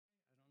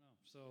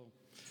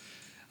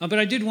But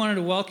I did want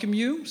to welcome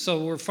you.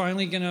 So we're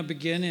finally going to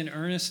begin in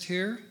earnest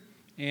here.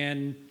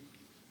 And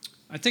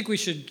I think we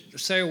should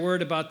say a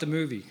word about the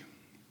movie.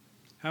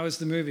 How is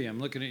the movie? I'm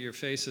looking at your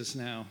faces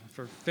now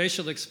for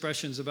facial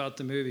expressions about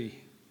the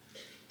movie.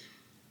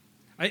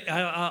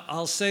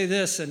 I'll say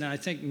this, and I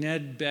think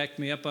Ned backed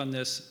me up on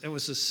this. It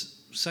was the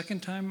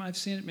second time I've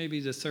seen it, maybe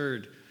the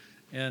third.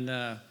 And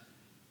I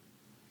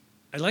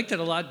liked it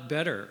a lot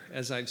better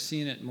as I've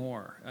seen it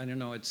more. I don't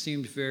know, it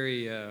seemed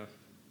very,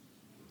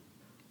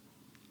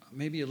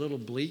 maybe a little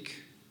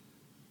bleak.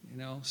 You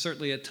know,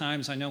 certainly at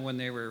times, I know when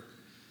they were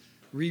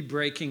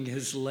re-breaking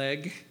his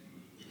leg,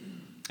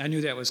 I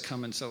knew that was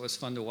coming, so it was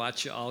fun to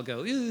watch you all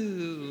go,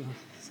 ooh.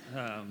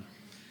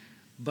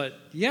 But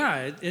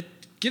yeah, it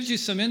gives you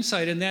some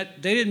insight in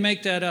that they didn't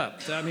make that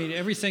up. I mean,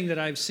 everything that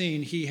I've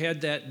seen, he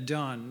had that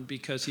done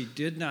because he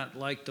did not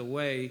like the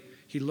way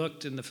he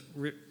looked in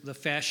the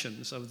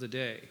fashions of the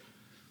day,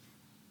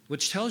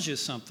 which tells you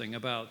something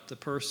about the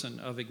person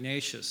of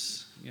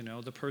Ignatius, you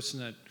know, the person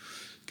that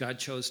God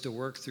chose to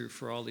work through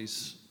for all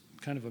these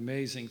kind of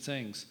amazing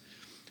things.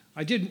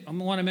 I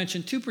want to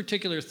mention two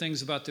particular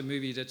things about the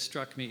movie that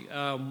struck me.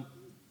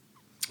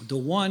 The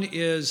one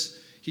is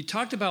he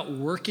talked about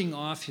working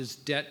off his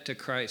debt to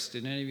Christ.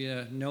 Did any of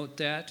you note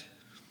that?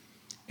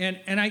 And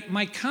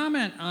my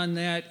comment on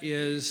that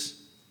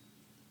is,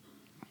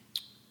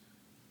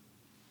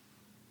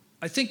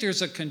 I think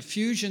there's a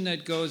confusion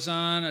that goes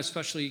on,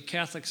 especially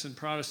Catholics and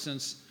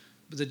Protestants,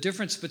 the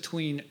difference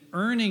between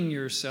earning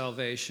your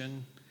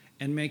salvation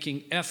and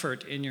making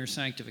effort in your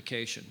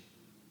sanctification.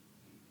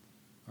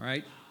 All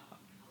right?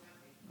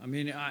 I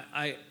mean,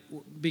 I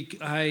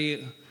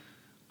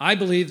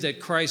believe that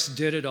Christ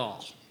did it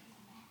all.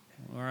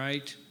 All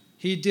right?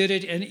 He did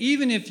it, and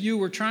even if you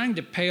were trying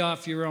to pay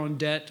off your own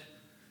debt,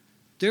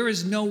 there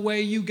is no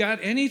way you got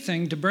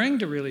anything to bring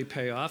to really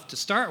pay off to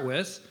start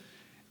with,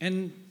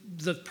 and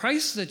the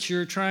price that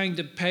you're trying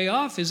to pay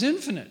off is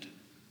infinite.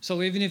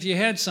 So even if you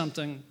had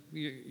something,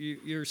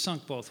 you're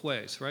sunk both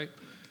ways, right?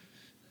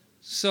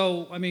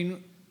 So, I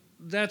mean,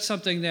 that's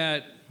something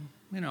that,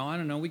 you know, I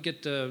don't know, we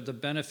get the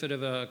benefit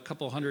of a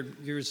couple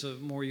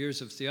more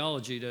years of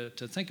theology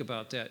to think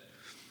about that.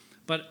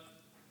 But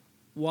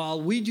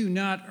while we do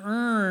not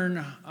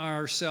earn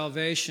our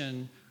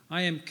salvation,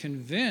 I am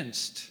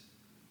convinced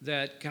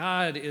that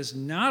God is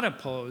not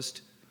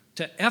opposed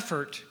to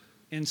effort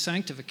in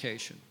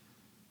sanctification,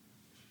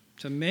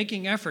 to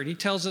making effort. He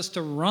tells us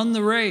to run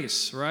the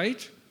race,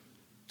 right?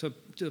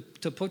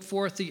 To put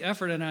forth the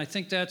effort, and I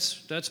think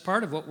that's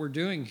part of what we're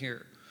doing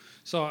here.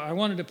 So I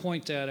wanted to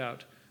point that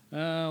out.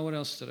 What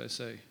else did I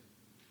say?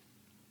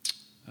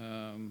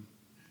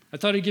 I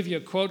thought I'd give you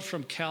a quote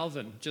from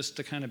Calvin, just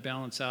to kind of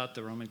balance out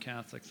the Roman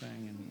Catholic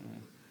thing.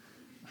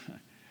 And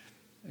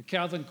a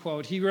Calvin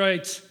quote, he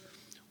writes,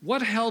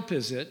 "What help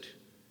is it,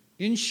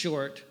 in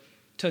short,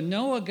 to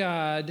know a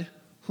God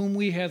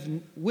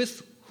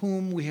with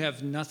whom we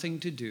have nothing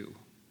to do?"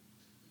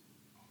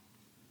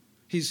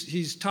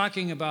 He's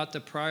talking about the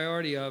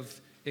priority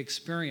of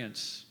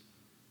experience,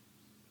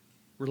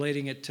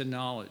 relating it to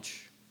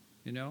knowledge,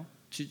 you know?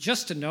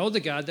 Just to know the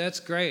God, that's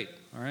great,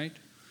 all right?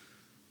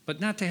 But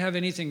not to have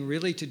anything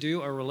really to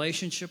do, a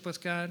relationship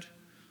with God,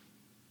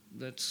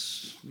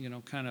 that's, you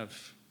know,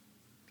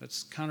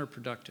 that's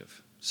counterproductive.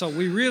 So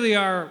we really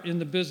are in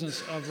the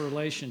business of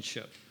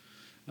relationship.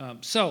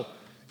 So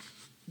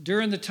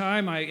during the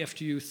time,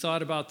 after you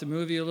thought about the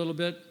movie a little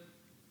bit,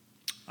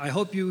 I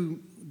hope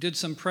you did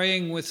some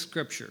praying with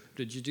Scripture.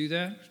 Did you do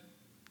that?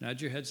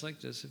 Nod your heads like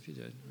this if you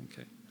did.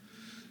 Okay.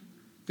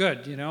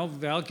 Good. You know,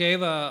 Val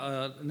gave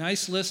a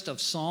nice list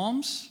of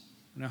Psalms,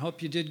 and I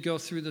hope you did go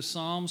through the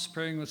Psalms,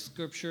 praying with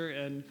Scripture,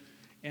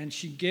 and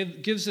she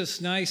gives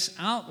this nice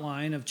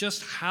outline of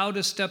just how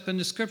to step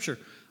into Scripture.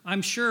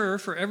 I'm sure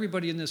for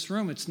everybody in this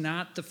room, it's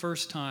not the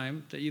first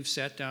time that you've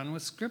sat down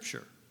with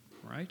Scripture,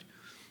 right?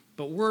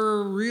 But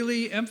we're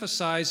really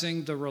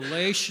emphasizing the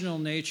relational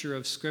nature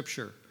of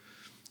Scripture.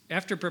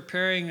 After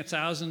preparing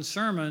 1,000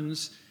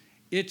 sermons,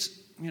 it's,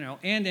 you know,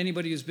 and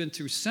anybody who's been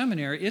through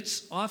seminary,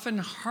 it's often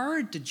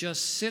hard to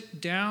just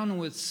sit down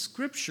with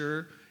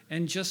Scripture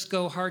and just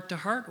go heart to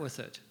heart with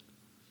it,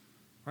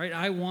 right?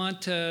 I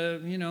want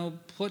to, you know,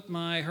 put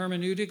my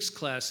hermeneutics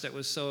class that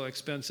was so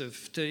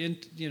expensive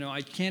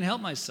I can't help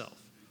myself.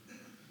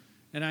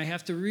 And I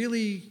have to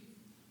really,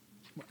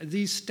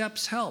 these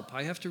steps help.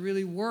 I have to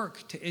really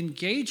work to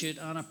engage it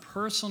on a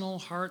personal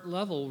heart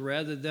level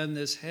rather than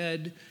this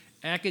head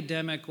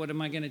academic, what am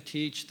I going to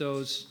teach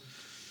those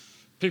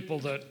people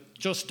that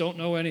just don't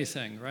know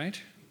anything, right?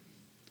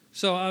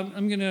 So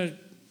I'm going to,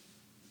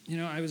 you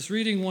know, I was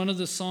reading one of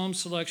the Psalm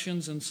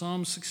selections in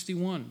Psalm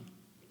 61.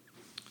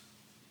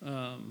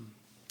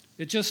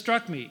 It just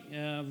struck me.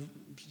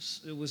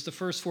 It was the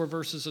first 4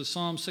 verses of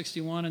Psalm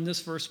 61, and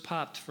this verse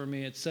popped for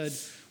me. It said,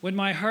 "When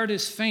my heart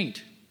is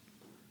faint,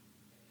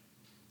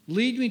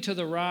 lead me to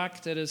the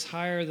rock that is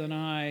higher than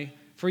I,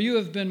 for you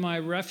have been my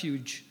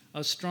refuge,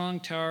 a strong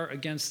tower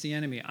against the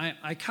enemy."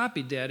 I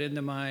copied that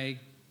into my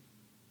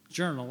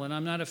journal, and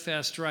I'm not a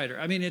fast writer.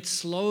 I mean, it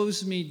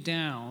slows me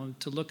down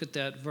to look at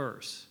that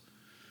verse,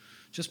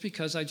 just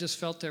because I just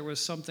felt there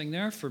was something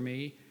there for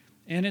me.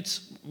 And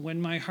it's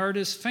when my heart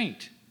is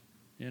faint,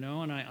 and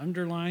I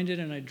underlined it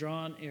and I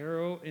draw an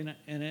arrow, and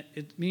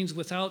it means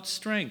without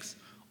strength,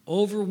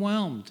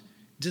 overwhelmed,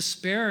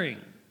 despairing.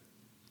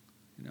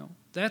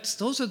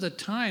 Those are the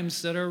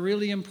times that are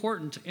really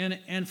important.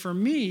 And for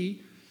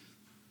me,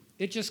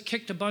 it just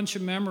kicked a bunch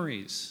of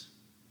memories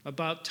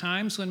about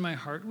times when my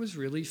heart was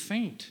really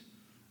faint.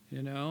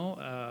 There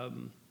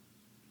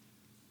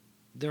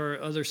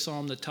are other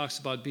psalm that talks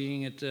about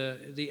being at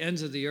the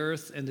ends of the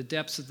earth and the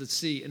depths of the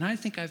sea. And I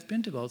think I've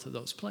been to both of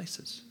those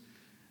places,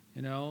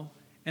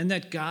 and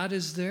that God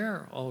is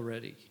there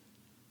already.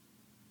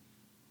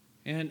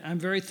 And I'm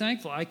very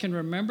thankful. I can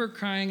remember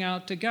crying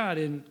out to God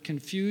in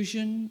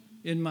confusion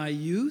in my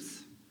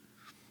youth.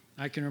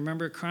 I can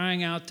remember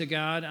crying out to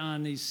God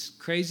on these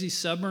crazy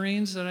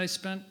submarines that I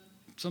spent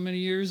so many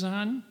years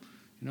on.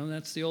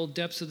 That's the old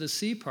depths of the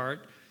sea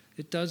part.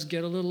 It does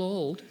get a little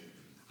old.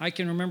 I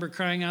can remember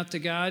crying out to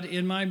God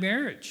in my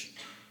marriage.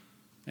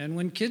 And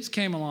when kids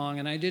came along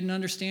and I didn't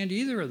understand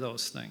either of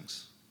those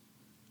things,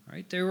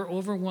 right? They were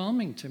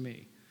overwhelming to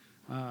me.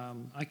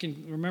 I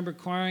can remember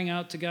crying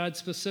out to God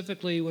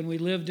specifically when we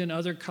lived in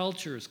other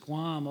cultures,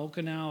 Guam,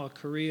 Okinawa,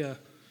 Korea,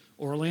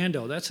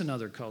 Orlando. That's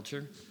another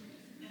culture.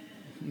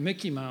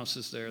 Mickey Mouse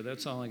is there.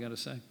 That's all I got to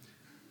say.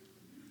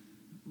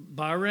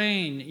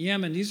 Bahrain,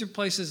 Yemen. These are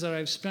places that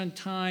I've spent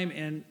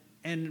time,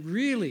 and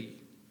really,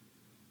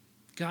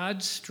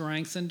 God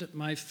strengthened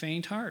my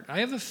faint heart.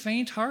 I have a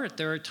faint heart.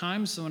 There are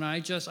times when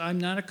I'm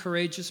not a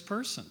courageous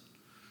person,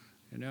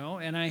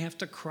 and I have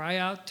to cry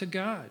out to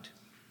God.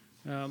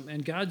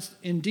 And God's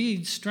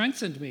indeed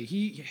strengthened me.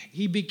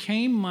 He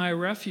became my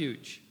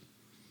refuge.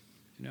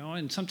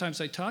 And sometimes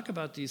I talk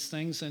about these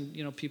things,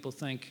 and people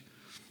think,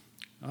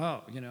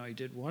 oh, he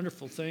did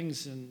wonderful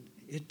things,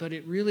 but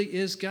it really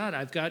is God.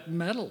 I've got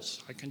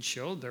medals I can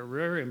show. They're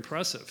very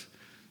impressive.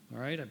 All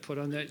right, I put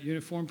on that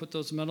uniform, put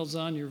those medals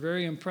on. You're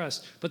very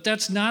impressed. But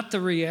that's not the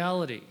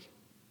reality.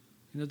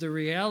 The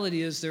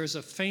reality is there's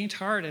a faint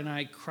heart, and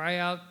I cry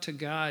out to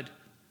God.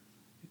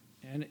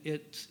 And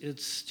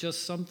it's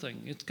just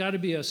something. It's got to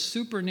be a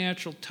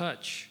supernatural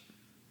touch.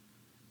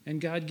 And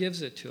God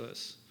gives it to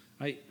us.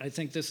 I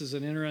think this is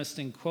an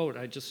interesting quote.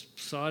 I just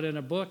saw it in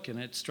a book, and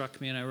it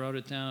struck me, and I wrote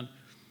it down.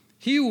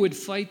 He who would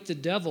fight the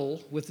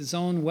devil with his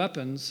own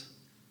weapons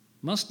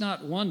must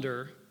not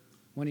wonder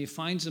when he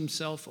finds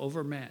himself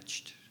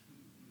overmatched.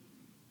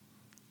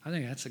 I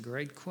think that's a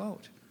great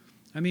quote.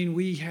 I mean,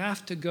 we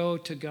have to go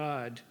to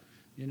God.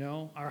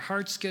 Our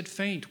hearts get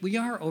faint. We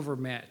are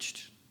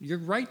overmatched. You're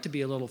right to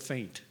be a little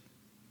faint.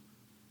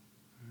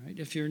 All right?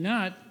 If you're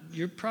not,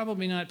 you're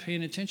probably not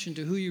paying attention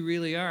to who you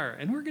really are.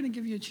 And we're going to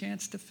give you a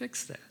chance to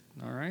fix that.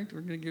 All right?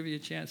 We're going to give you a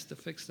chance to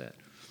fix that.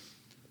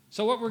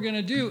 So what we're going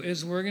to do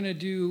is we're going to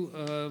do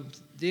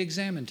the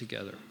examine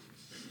together.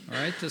 All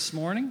right, this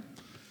morning.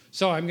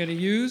 So I'm going to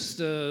use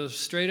the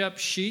straight-up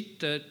sheet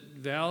that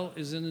Val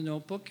is in the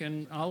notebook,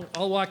 and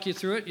I'll walk you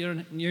through it.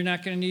 You're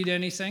not going to need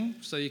anything,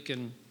 so you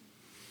can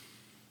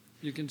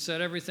set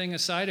everything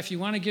aside. If you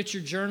want to get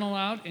your journal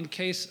out, in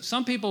case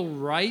some people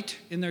write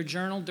in their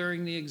journal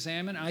during the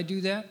examine, I do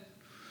that,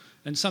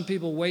 and some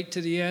people wait to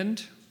the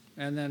end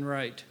and then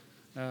write.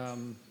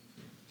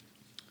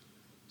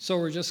 So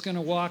we're just going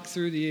to walk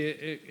through the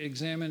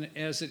examine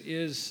as it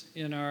is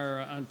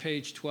on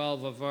page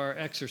 12 of our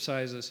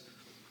exercises.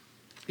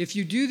 If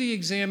you do the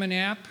Examine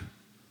app,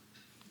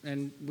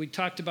 and we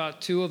talked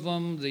about two of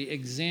them, the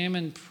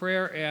Examine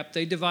Prayer app,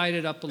 they divide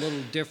it up a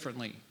little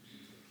differently,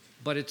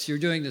 but you're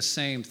doing the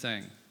same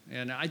thing.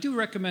 And I do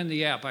recommend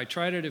the app. I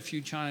tried it a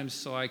few times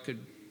so I could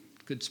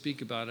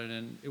speak about it,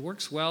 and it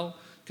works well.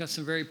 Got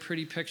some very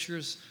pretty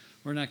pictures.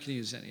 We're not going to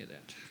use any of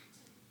that.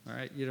 All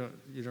right, you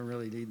don't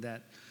really need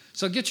that.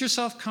 So get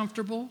yourself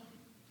comfortable.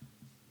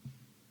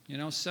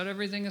 Set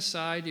everything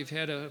aside. You've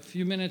had a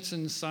few minutes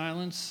in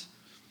silence.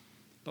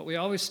 But we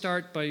always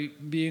start by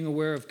being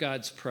aware of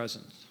God's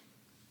presence.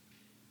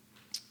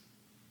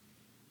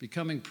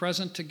 Becoming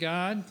present to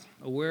God,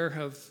 aware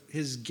of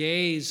his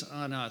gaze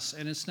on us.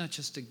 And it's not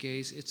just a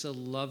gaze, it's a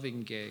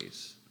loving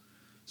gaze.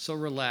 So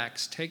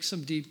relax. Take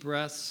some deep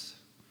breaths.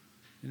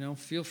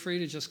 Feel free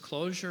to just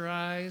close your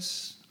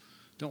eyes.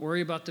 Don't worry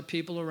about the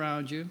people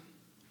around you.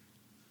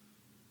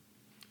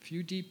 A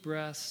few deep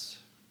breaths.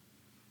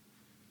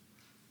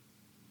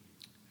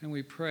 And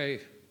we pray,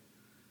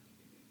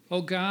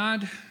 oh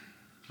God,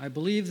 I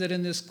believe that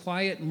in this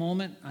quiet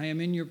moment I am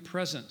in your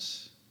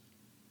presence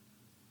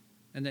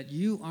and that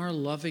you are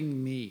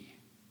loving me.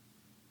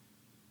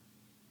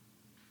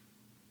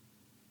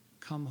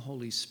 Come,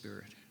 Holy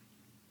Spirit.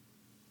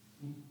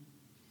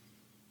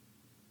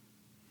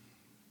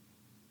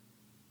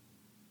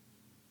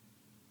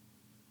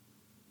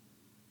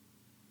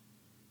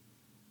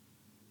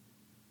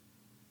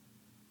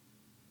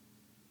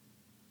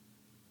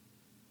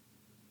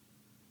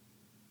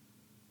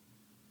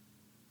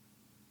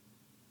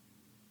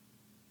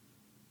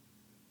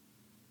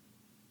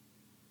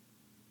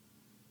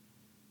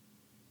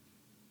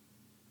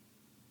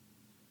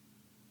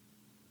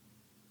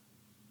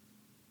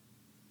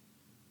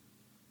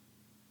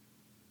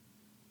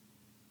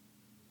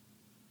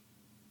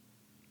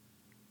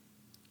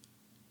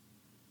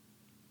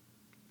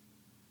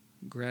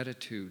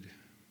 gratitude.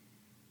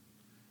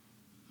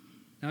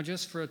 Now,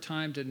 just for a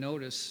time to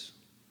notice,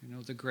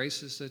 the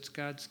graces that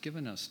God's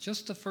given us.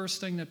 Just the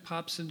first thing that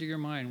pops into your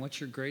mind, what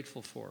you're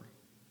grateful for.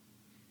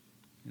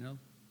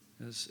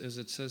 As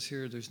it says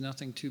here, there's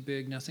nothing too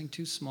big, nothing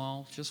too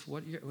small, just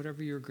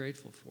whatever you're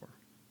grateful for.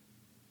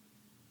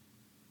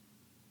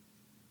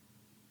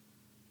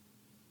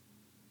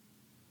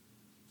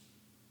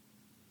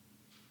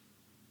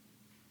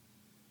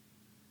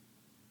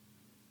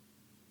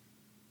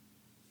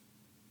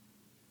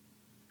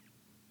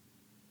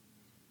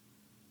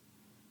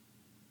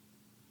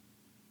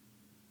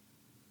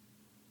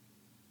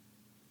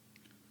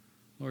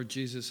 Lord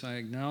Jesus, I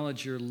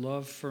acknowledge your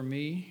love for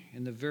me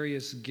and the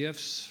various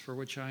gifts for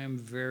which I am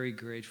very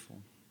grateful.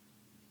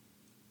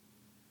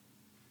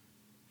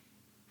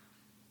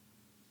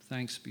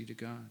 Thanks be to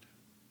God.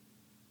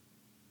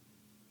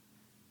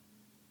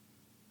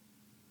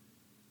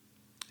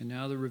 And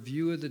now the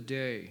review of the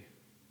day.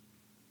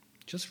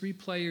 Just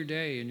replay your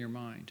day in your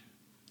mind.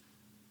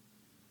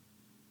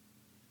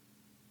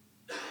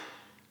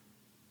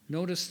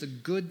 Notice the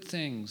good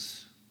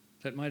things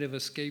that might have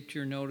escaped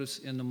your notice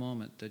in the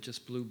moment, that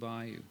just blew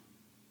by you.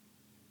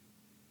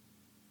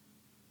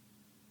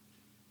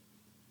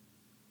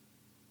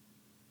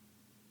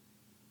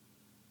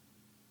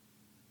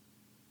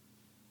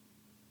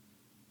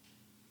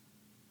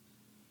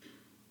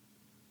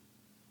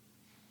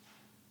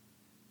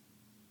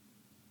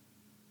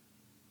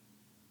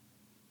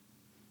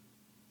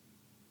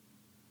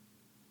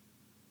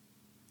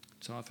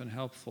 It's often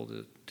helpful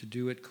to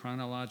do it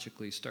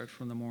chronologically. Start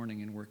from the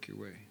morning and work your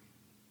way.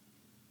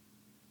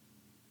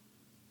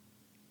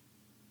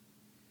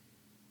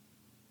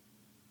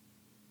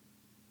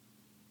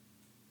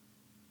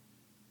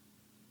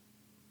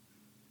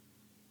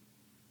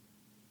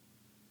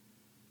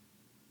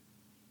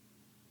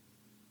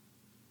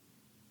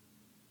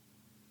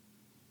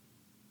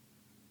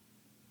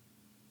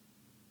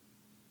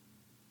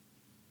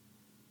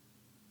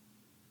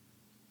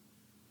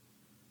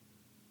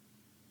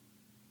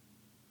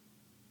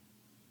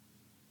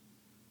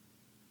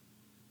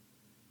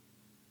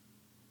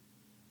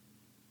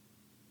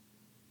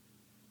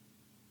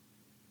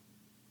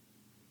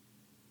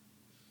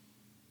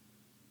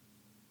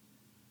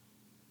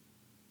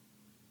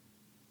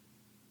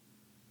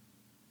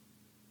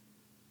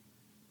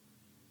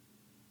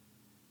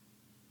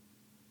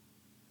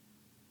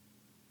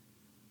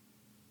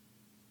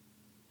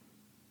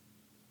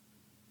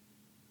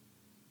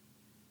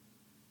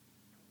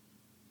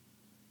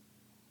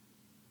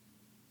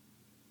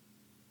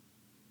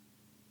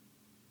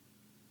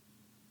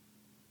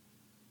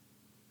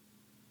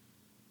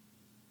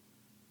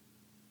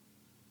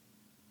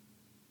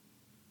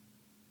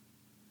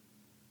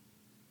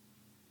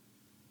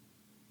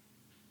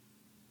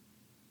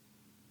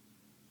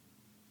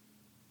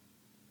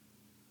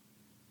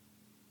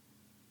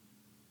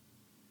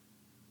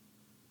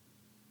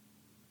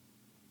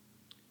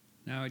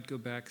 Now I'd go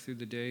back through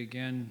the day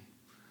again,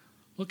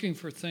 looking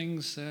for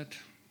things that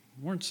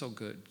weren't so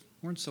good,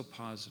 weren't so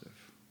positive,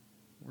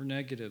 were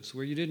negatives,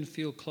 where you didn't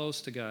feel close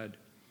to God.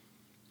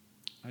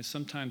 I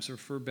sometimes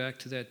refer back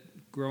to that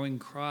growing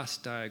cross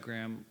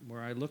diagram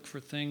where I look for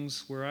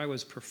things where I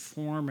was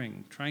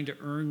performing, trying to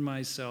earn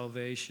my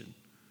salvation,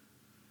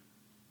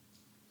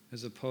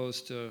 as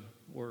opposed to,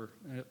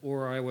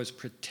 or I was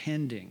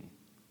pretending,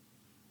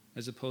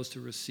 as opposed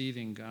to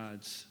receiving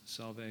God's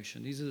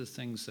salvation. These are the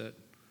things that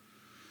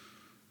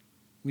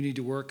we need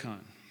to work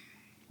on.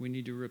 We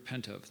need to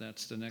repent of.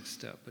 That's the next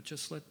step. But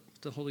just let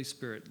the Holy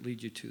Spirit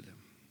lead you to them.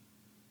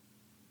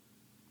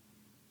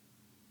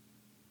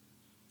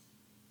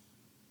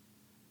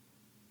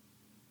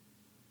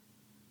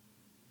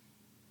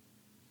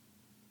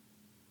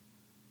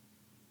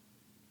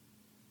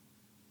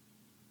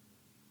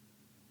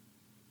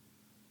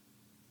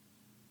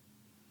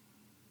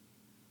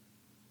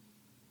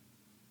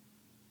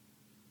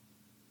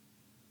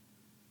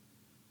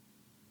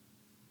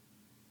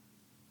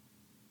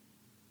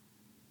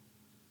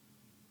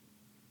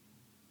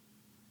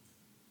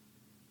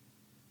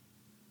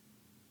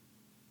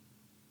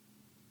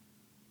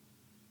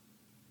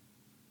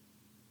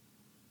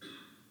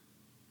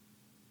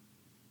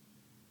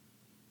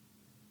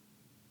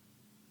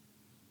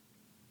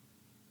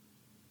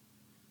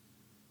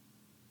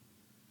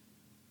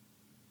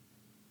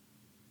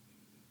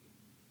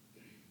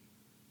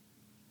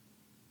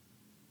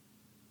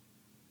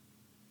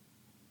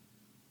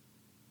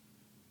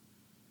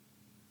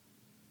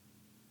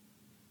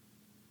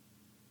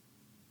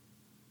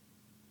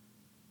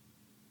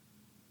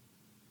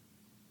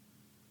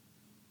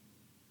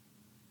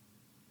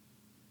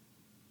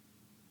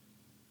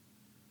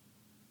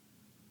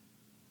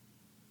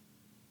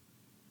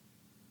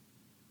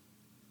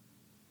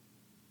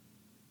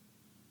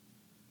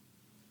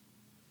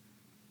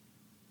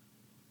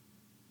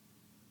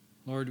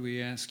 Lord,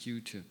 we ask you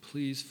to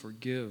please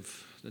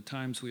forgive the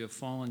times we have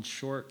fallen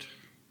short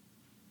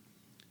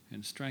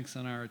and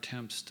strengthen our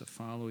attempts to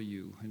follow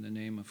you in the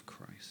name of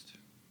Christ.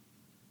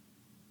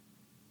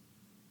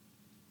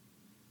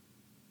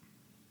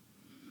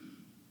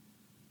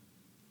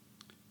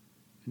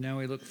 And now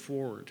we look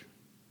forward.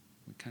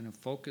 We kind of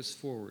focus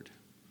forward.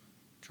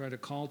 Try to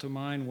call to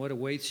mind what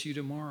awaits you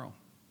tomorrow.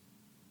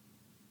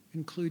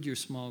 Include your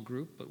small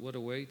group, but what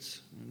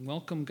awaits, and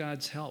welcome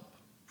God's help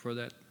for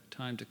that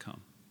time to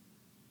come.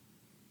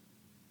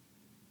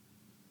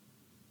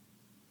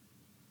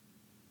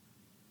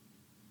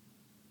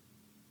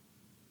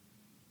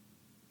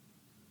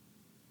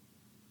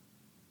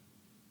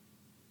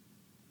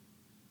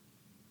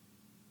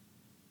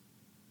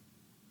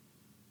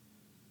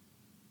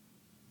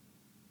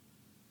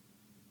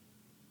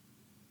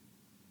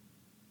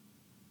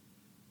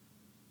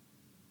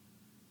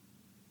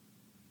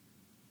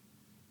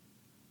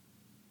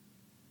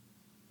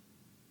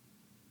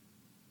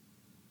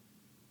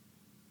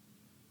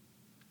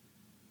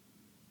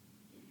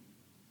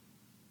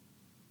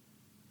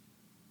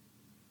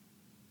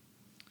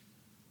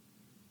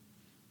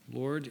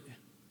 Lord,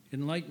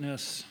 enlighten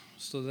us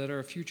so that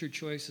our future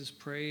choices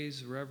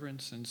praise,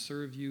 reverence, and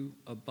serve you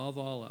above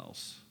all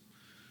else.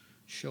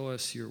 Show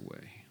us your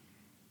way.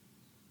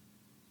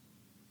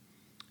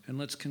 And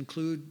let's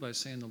conclude by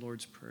saying the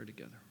Lord's Prayer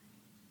together.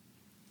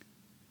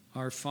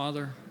 Our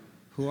Father,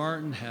 who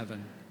art in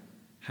heaven,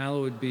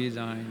 hallowed be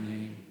thy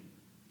name.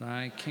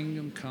 Thy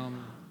kingdom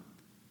come,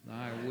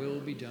 thy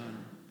will be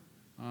done,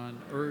 on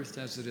earth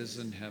as it is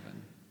in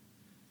heaven.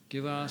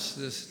 Give us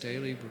this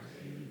daily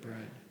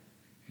bread,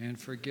 and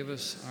forgive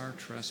us our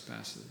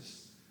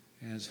trespasses,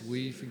 as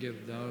we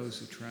forgive those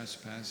who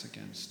trespass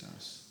against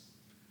us.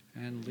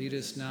 And lead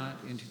us not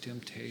into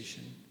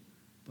temptation,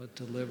 but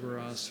deliver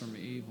us from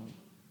evil.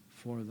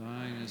 For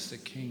thine is the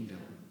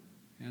kingdom,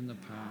 and the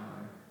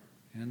power,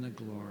 and the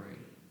glory,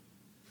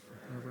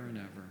 forever and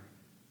ever.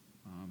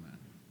 Amen.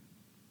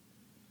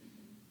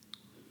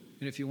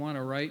 And if you want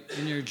to write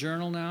in your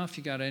journal now, if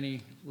you got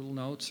any little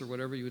notes or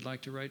whatever you would like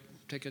to write,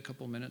 take a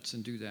couple minutes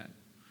and do that.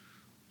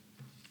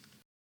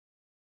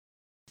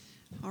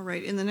 All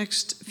right, in the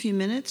next few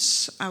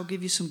minutes, I'll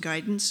give you some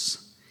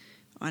guidance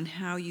on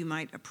how you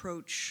might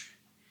approach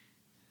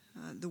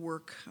the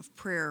work of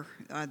prayer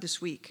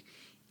this week.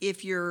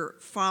 If you're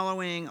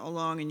following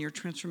along in your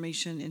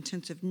Transformation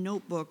Intensive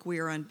Notebook, we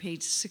are on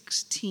page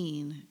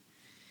 16,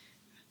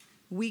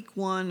 week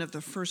 1 of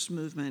the first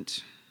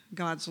movement,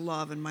 God's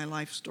Love and My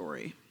Life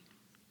Story.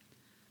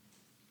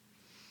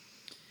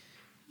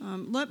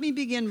 Let me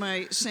begin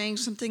by saying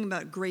something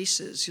about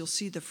graces. You'll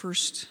see the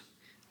first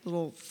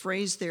little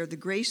phrase there, the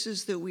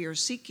graces that we are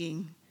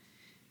seeking,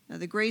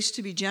 the grace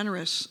to be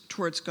generous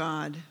towards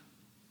God,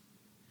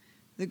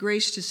 the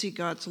grace to see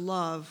God's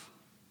love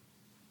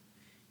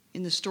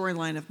in the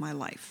storyline of my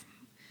life.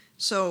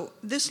 So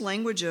this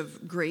language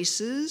of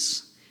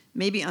graces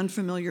may be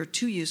unfamiliar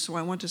to you, so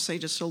I want to say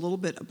just a little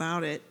bit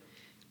about it.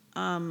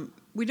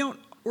 We don't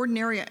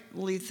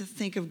ordinarily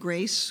think of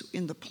grace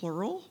in the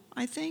plural,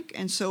 I think,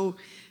 and so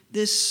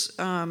this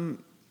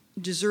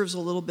deserves a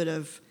little bit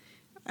of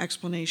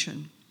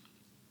explanation.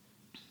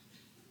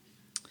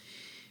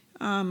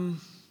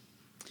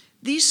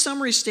 These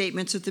summary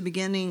statements at the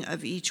beginning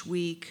of each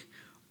week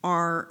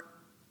are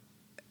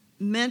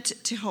meant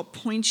to help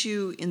point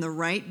you in the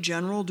right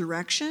general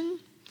direction,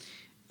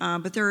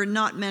 but they're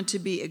not meant to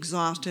be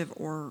exhaustive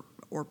or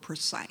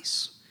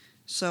precise.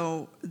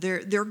 So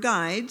they're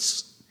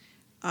guides.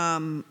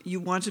 You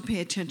want to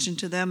pay attention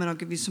to them, and I'll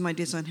give you some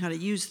ideas on how to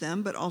use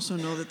them, but also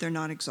know that they're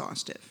not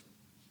exhaustive.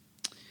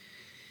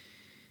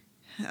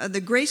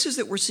 The graces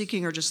that we're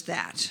seeking are just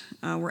that.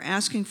 We're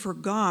asking for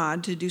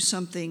God to do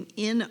something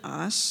in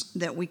us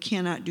that we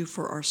cannot do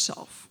for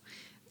ourselves.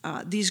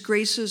 These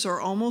graces are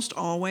almost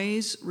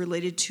always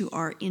related to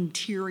our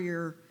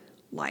interior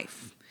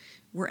life.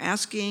 We're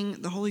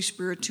asking the Holy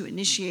Spirit to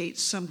initiate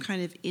some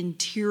kind of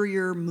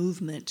interior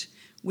movement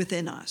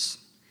within us.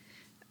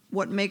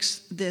 What makes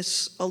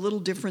this a little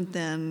different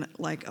than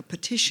like a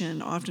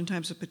petition,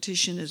 oftentimes a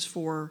petition is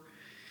for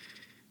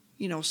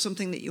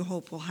something that you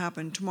hope will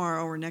happen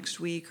tomorrow or next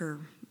week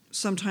or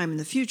sometime in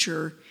the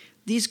future.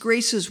 These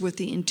graces with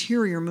the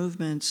interior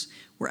movements,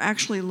 we're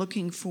actually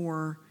looking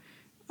for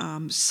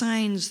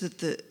signs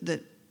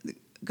that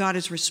God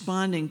is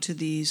responding to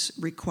these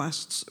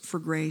requests for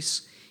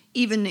grace,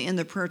 even in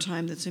the prayer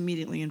time that's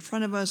immediately in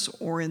front of us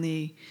or in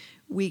the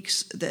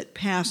weeks that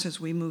pass as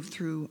we move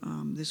through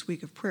this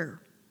week of prayer.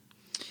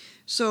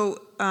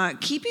 So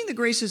keeping the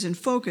graces in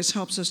focus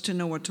helps us to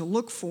know what to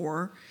look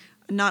for,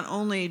 not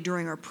only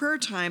during our prayer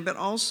time, but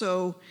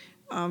also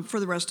for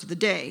the rest of the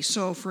day.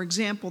 So, for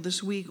example,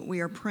 this week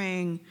we are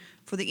praying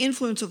for the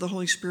influence of the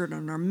Holy Spirit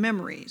on our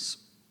memories.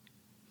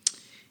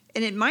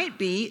 And it might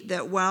be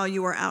that while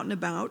you are out and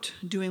about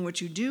doing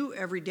what you do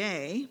every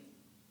day,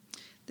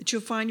 that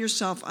you'll find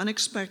yourself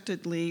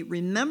unexpectedly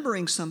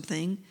remembering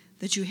something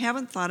that you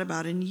haven't thought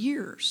about in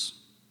years.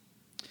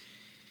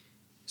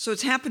 So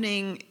it's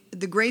happening,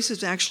 the grace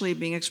is actually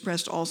being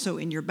expressed also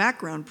in your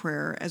background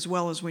prayer as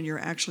well as when you're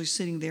actually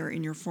sitting there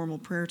in your formal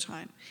prayer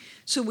time.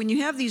 So when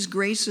you have these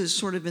graces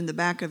sort of in the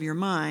back of your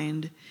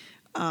mind,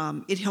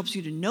 it helps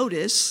you to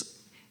notice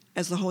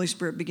as the Holy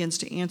Spirit begins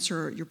to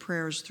answer your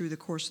prayers through the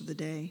course of the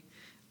day.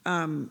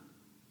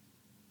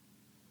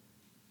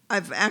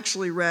 I've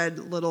actually read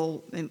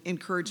little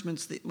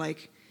encouragements that,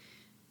 like,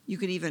 you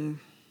could even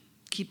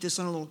keep this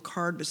on a little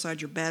card beside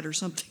your bed or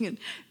something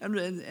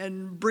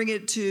and bring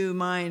it to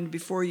mind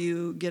before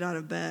you get out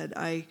of bed.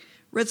 I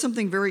read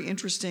something very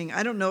interesting.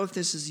 I don't know if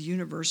this is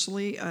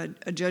universally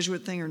a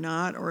Jesuit thing or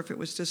not, or if it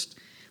was just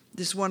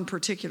this one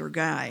particular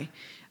guy.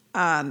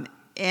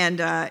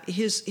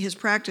 His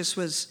practice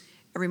was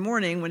every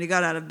morning when he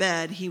got out of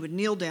bed, he would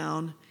kneel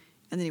down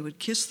and then he would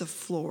kiss the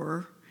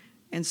floor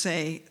and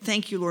say,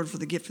 "Thank you, Lord, for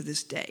the gift of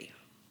this day."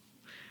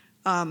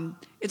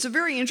 It's a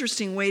very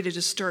interesting way to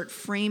just start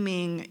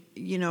framing,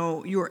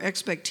 your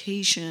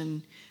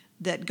expectation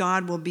that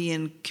God will be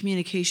in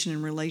communication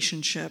and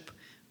relationship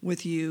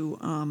with you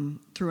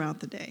throughout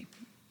the day.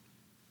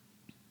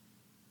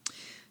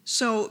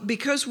 So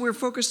because we're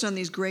focused on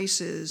these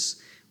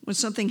graces, when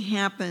something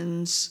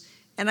happens,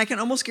 and I can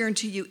almost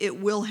guarantee you it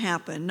will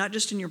happen, not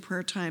just in your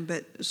prayer time,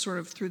 but sort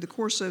of through the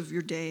course of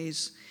your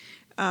days,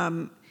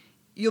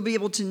 you'll be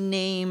able to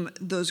name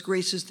those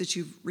graces that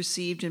you've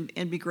received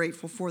and be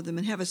grateful for them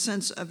and have a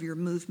sense of your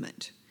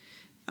movement.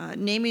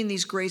 Naming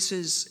these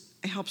graces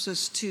helps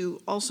us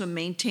to also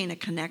maintain a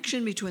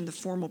connection between the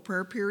formal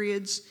prayer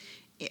periods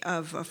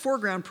of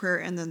foreground prayer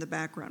and then the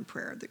background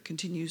prayer that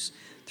continues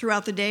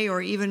throughout the day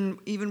or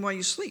even while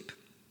you sleep.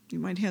 You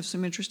might have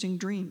some interesting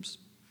dreams.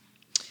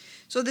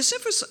 So this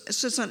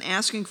emphasis on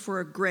asking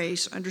for a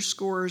grace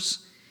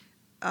underscores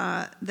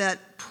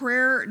that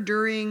prayer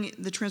during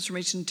the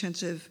Transformation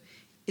Intensive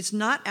is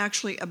not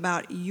actually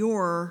about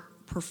your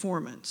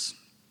performance.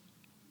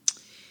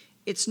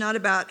 It's not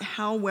about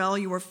how well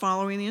you are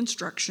following the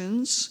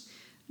instructions,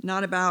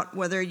 not about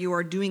whether you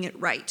are doing it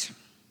right.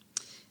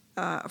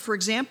 For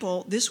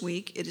example, this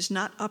week, it is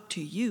not up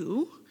to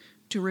you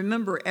to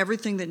remember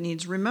everything that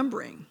needs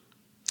remembering.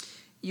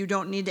 You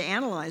don't need to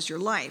analyze your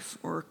life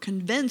or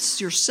convince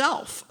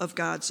yourself of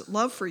God's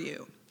love for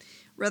you.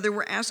 Rather,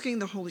 we're asking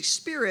the Holy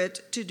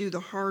Spirit to do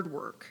the hard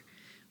work.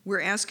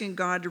 We're asking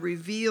God to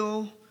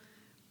reveal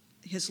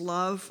His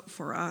love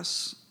for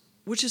us,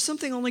 which is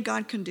something only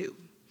God can do.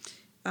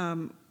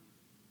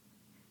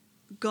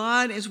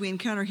 God, as we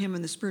encounter Him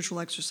in the spiritual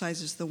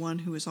exercise, is the one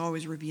who is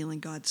always revealing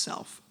God's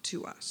self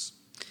to us.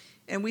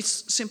 And we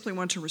simply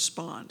want to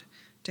respond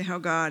to how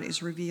God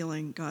is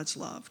revealing God's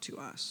love to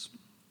us.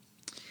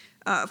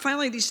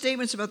 Finally, these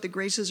statements about the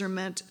graces are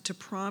meant to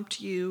prompt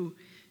you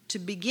to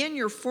begin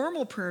your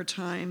formal prayer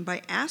time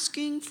by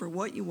asking for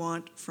what you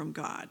want from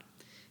God.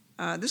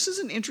 This is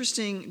an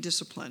interesting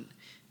discipline.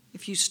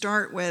 If you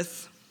start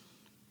with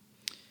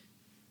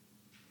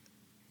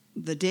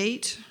the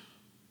date,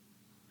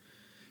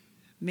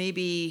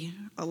 maybe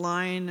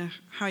align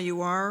how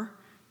you are.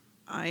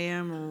 I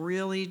am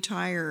really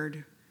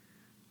tired.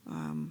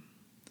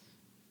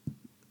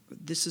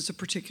 This is a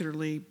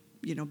particularly,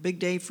 big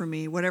day for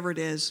me, whatever it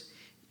is.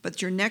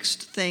 But your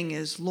next thing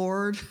is,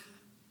 Lord,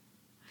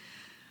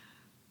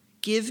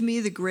 give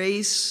me the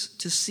grace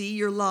to see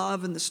your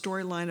love in the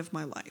storyline of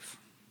my life.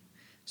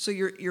 So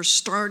you're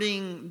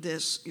starting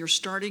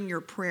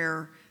your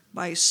prayer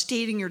by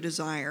stating your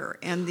desire,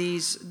 and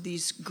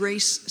these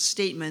grace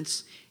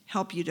statements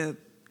help you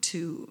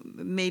to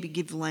maybe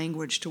give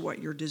language to what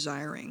you're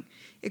desiring.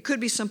 It could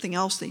be something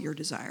else that you're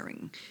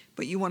desiring,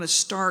 but you want to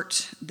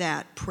start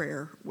that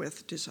prayer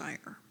with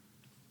desire.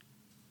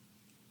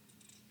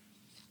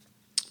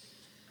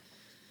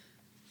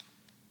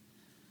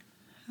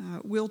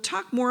 We'll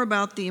talk more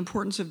about the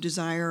importance of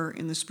desire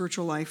in the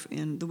spiritual life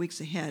in the weeks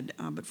ahead,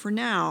 but for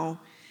now,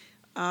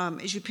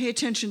 as you pay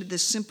attention to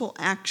this simple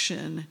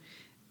action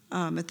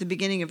at the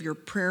beginning of your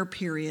prayer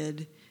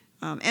period,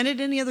 and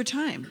at any other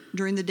time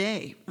during the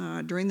day,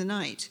 during the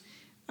night,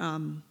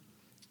 when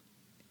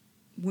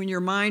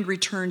your mind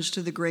returns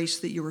to the grace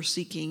that you are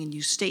seeking and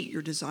you state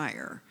your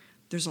desire,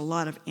 there's a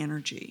lot of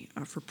energy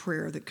for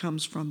prayer that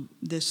comes from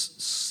this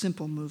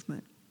simple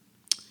movement.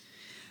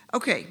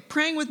 Okay,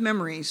 praying with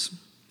memories.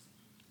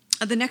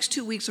 The next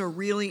 2 weeks are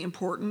really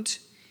important,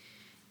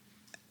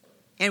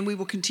 and we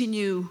will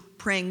continue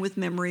praying with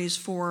memories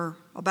for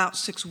about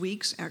 6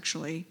 weeks,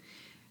 actually,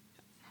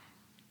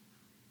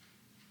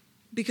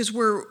 because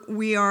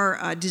we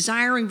are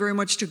desiring very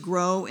much to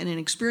grow in an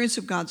experience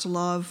of God's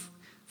love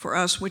for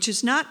us, which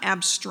is not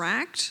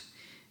abstract,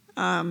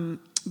 but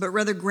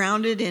rather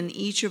grounded in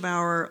each of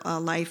our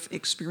life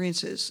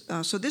experiences.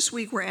 So this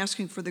week we're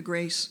asking for the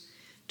grace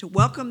to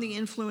welcome the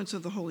influence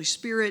of the Holy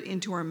Spirit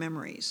into our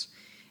memories,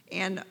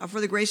 and for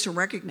the grace to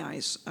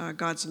recognize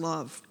God's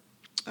love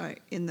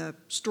in the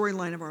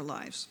storyline of our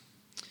lives.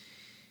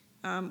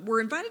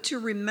 We're invited to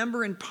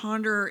remember and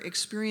ponder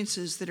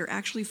experiences that are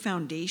actually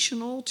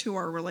foundational to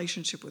our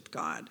relationship with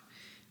God.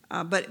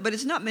 But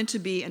it's not meant to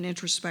be an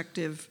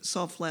introspective,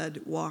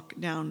 self-led walk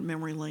down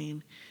memory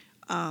lane.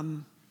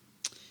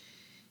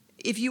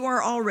 If you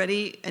are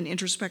already an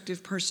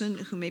introspective person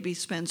who maybe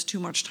spends too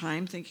much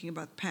time thinking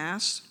about the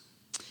past,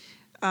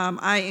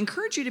 I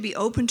encourage you to be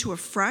open to a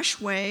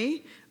fresh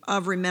way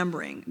of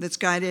remembering that's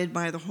guided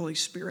by the Holy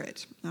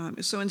Spirit.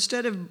 So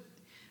instead of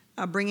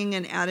bringing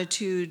an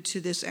attitude to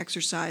this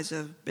exercise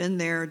of been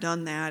there,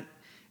 done that,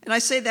 And I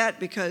say that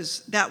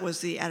because that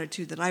was the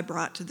attitude that I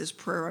brought to this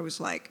prayer. I was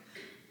like,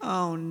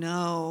 oh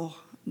no,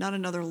 not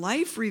another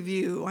life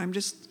review. I'm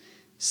just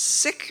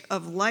sick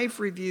of life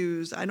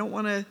reviews. I don't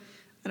want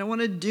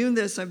to do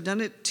this. I've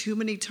done it too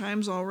many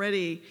times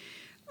already.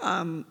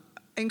 I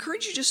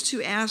encourage you just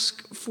to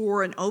ask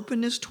for an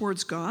openness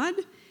towards God,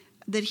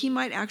 that he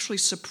might actually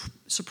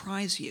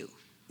surprise you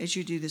as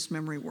you do this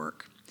memory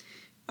work.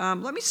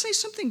 Let me say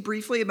something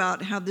briefly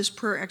about how this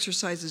prayer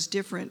exercise is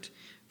different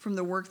from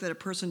the work that a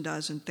person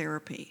does in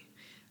therapy.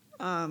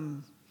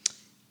 In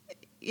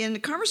a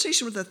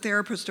conversation with a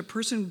therapist, a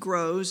person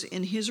grows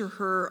in his or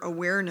her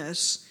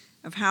awareness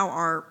of how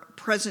our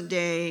present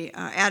day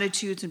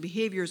attitudes and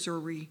behaviors are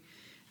a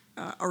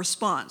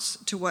response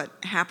to what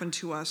happened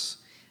to us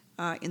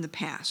in the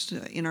past,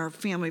 in our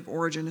family of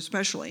origin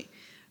especially.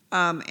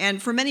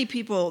 And for many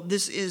people,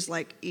 this is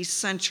like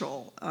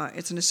essential.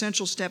 It's an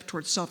essential step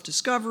towards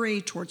self-discovery,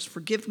 towards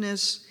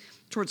forgiveness,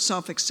 towards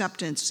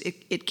self-acceptance.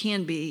 It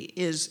can be,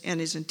 is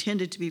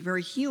intended to be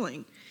very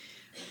healing.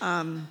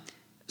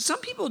 Some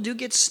people do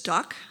get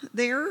stuck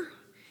there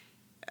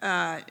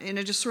in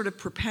a just sort of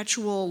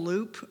perpetual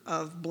loop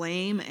of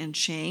blame and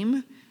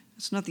shame.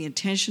 It's not the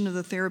intention of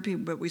the therapy,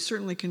 but we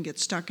certainly can get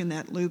stuck in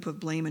that loop of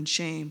blame and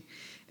shame.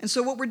 And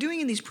so what we're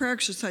doing in these prayer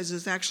exercises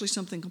is actually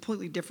something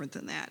completely different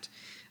than that.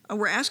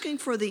 We're asking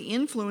for the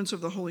influence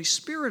of the Holy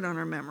Spirit on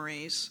our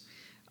memories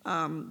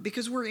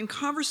because we're in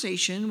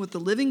conversation with the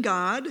living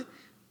God,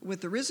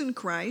 with the risen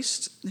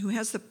Christ, who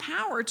has the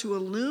power to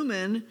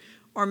illumine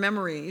our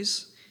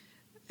memories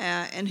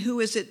and who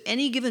is at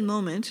any given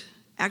moment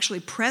actually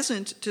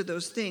present to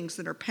those things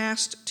that are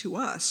passed to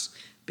us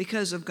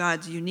because of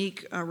God's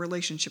unique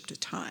relationship to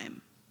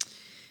time.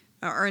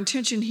 Our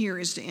intention here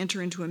is to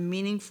enter into a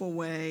meaningful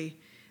way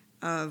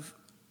of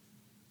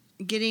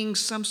getting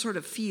some sort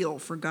of feel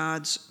for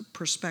God's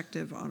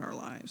perspective on our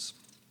lives.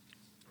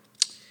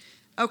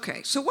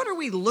 Okay, so what are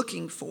we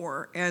looking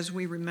for as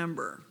we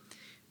remember?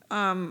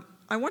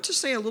 I want to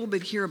say a little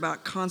bit here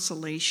about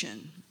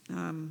consolation.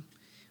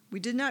 We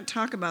did not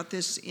talk about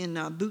this in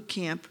boot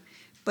camp,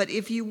 but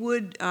if you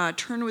would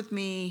turn with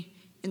me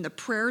in the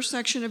prayer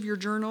section of your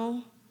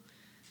journal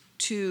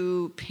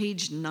to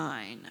page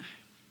 9.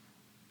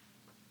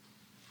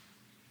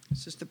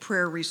 This is the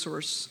prayer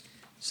resource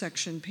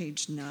section,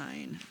 page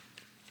 9.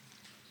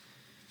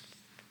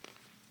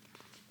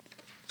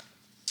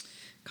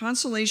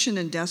 Consolation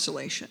and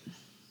desolation.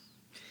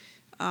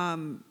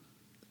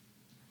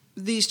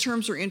 These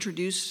terms are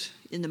introduced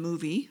in the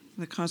movie,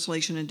 the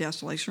consolation and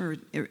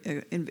desolation are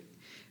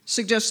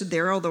suggested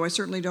there, although I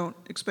certainly don't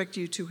expect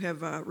you to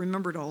have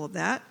remembered all of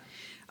that.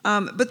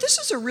 But this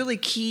is a really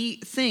key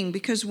thing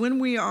because when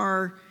we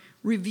are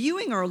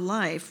reviewing our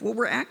life, what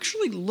we're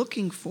actually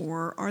looking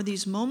for are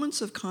these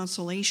moments of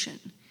consolation.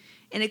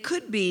 And it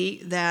could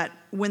be that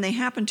when they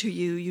happen to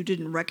you, you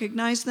didn't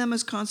recognize them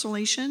as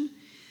consolation.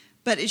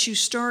 But as you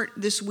start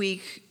this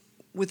week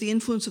with the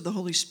influence of the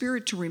Holy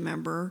Spirit to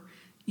remember,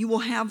 you will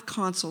have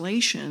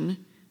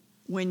consolation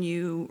when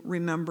you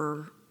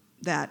remember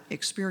that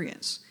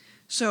experience.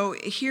 So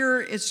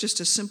here it's just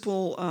a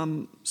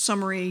simple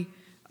summary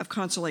of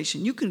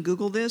consolation. You can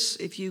Google this.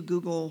 If you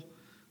Google,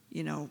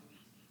 Ignatian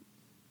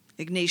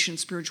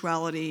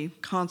spirituality,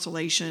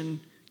 consolation,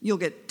 you'll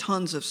get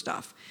tons of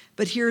stuff.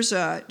 But here's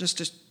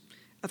just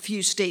a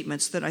few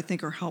statements that I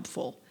think are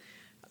helpful.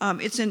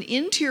 It's an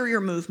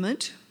interior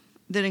movement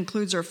that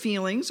includes our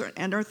feelings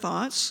and our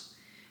thoughts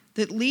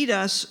that lead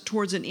us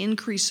towards an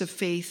increase of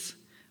faith,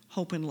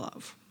 hope, and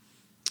love.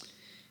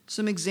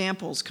 Some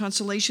examples.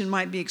 Consolation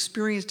might be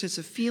experienced as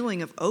a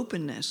feeling of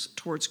openness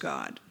towards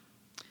God,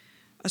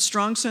 a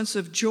strong sense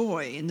of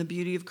joy in the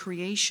beauty of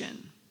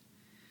creation,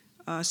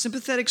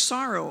 sympathetic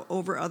sorrow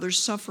over others'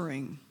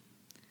 suffering,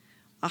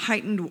 a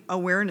heightened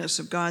awareness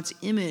of God's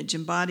image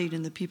embodied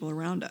in the people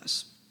around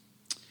us.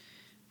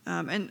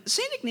 And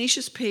St.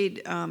 Ignatius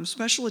paid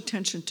special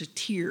attention to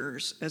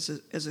tears as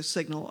a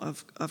signal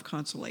of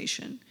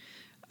consolation.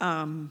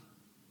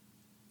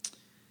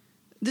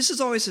 This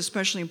is always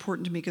especially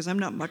important to me because I'm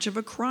not much of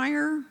a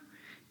crier.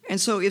 And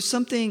so if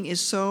something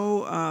is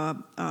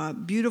so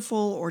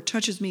beautiful or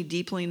touches me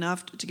deeply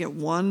enough to get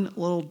one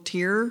little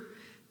tear,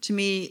 to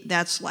me,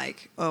 that's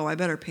like, oh, I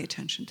better pay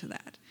attention to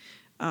that.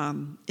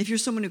 If you're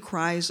someone who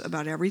cries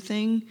about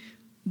everything,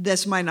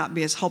 this might not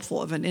be as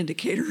helpful of an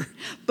indicator.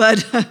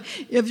 But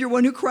if you're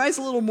one who cries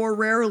a little more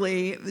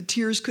rarely, the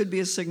tears could be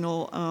a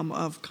signal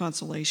of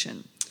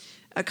consolation.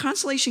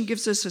 Consolation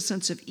gives us a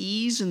sense of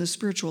ease in the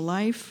spiritual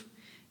life,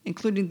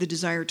 including the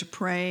desire to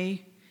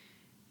pray,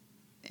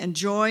 and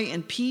joy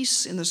and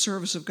peace in the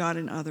service of God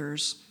and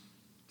others.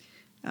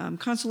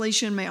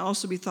 Consolation may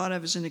also be thought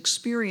of as an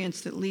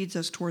experience that leads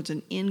us towards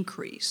an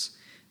increase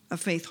of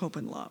faith, hope,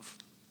 and love.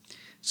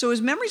 So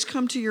as memories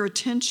come to your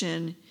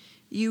attention,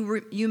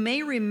 you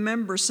may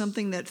remember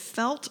something that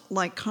felt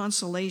like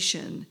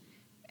consolation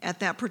at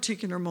that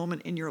particular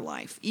moment in your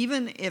life,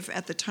 even if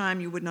at the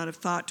time you would not have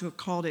thought to have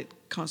called it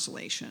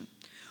consolation.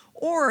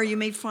 Or you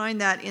may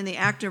find that in the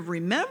act of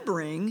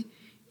remembering,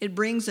 it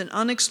brings an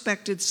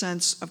unexpected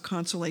sense of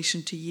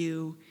consolation to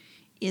you,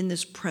 in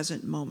this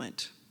present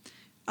moment.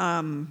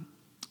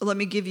 Let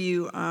me give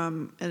you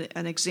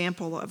an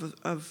example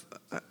of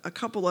a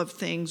couple of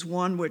things.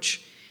 One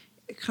which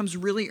comes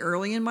really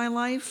early in my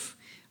life.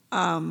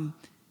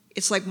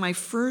 It's like my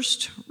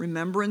first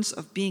remembrance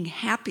of being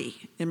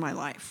happy in my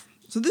life.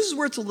 So this is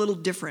where it's a little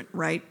different,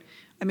 right?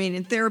 I mean,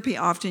 in therapy,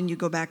 often you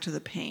go back to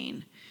the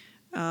pain.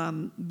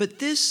 But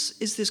this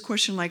is this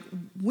question like,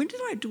 when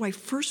do I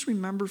first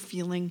remember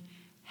feeling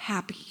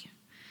happy?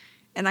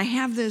 And I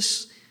have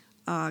this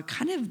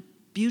kind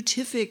of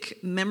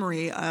beatific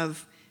memory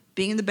of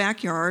being in the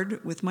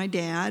backyard with my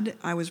dad.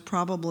 I was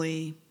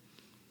probably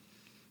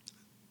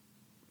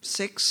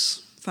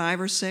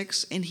 5 or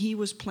 6, and he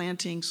was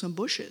planting some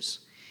bushes.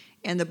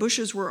 And the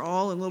bushes were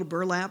all in little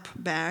burlap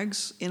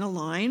bags in a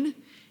line,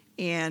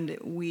 and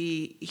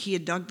he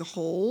had dug the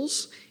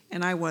holes,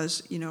 and I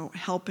was,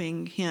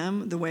 helping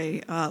him the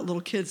way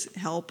little kids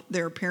help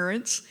their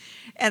parents.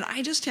 And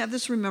I just have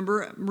this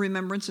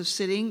remembrance of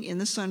sitting in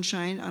the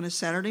sunshine on a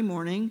Saturday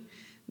morning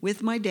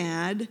with my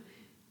dad,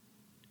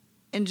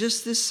 and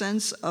just this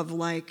sense of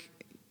like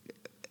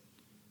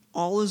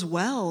all is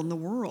well in the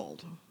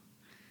world.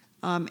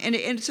 And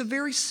it's a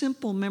very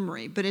simple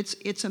memory, but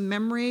it's a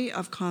memory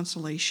of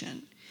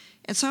consolation.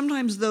 And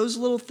sometimes those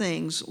little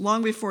things,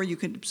 long before you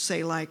could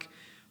say like,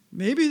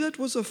 maybe that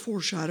was a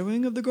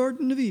foreshadowing of the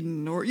Garden of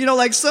Eden, or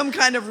like some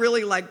kind of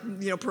really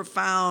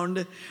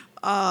profound,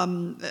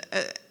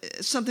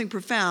 something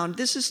profound.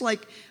 This is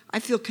like, I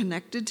feel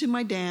connected to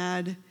my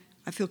dad.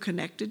 I feel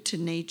connected to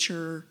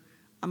nature.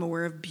 I'm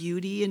aware of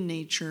beauty in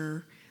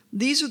nature.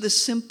 These are the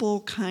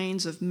simple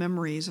kinds of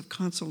memories of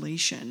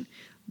consolation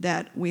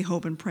that we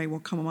hope and pray will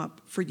come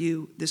up for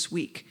you this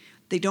week.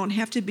 They don't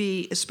have to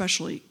be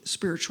especially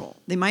spiritual.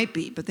 They might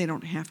be, but they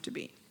don't have to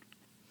be.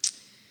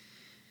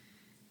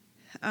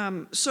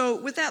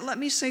 So with that, let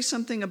me say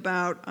something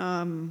about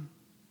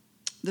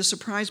the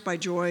Surprised by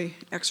Joy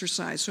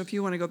exercise. So if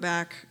you want to go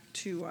back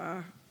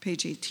to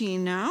page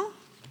 18 now.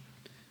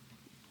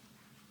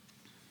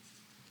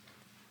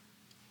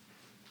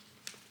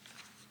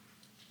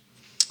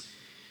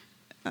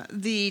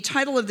 The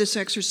title of this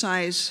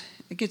exercise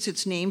gets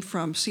its name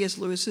from C.S.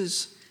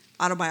 Lewis's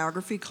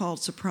autobiography called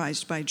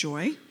Surprised by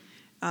Joy,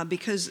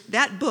 because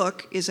that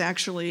book is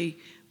actually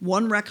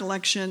one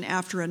recollection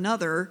after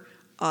another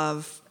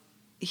of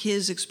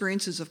his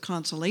experiences of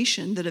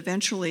consolation that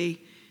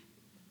eventually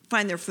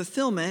find their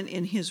fulfillment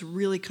in his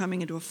really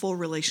coming into a full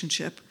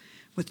relationship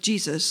with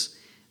Jesus.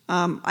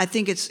 I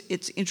think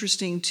it's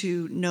interesting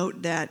to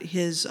note that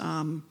his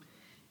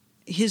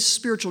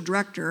spiritual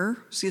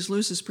director, C.S.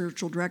 Lewis's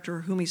spiritual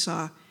director, whom he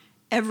saw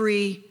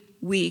every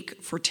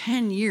week for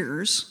 10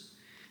 years,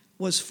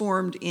 was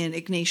formed in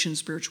Ignatian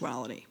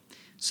spirituality.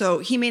 So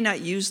he may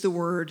not use the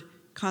word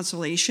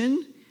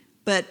consolation,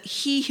 but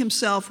he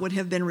himself would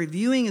have been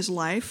reviewing his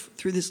life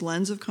through this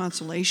lens of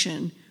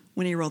consolation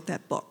when he wrote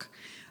that book.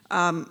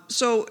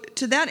 So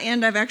to that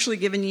end, I've actually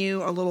given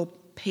you a little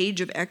page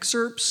of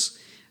excerpts.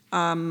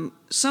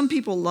 Some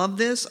people love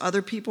this.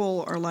 Other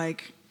people are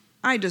like,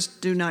 I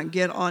just do not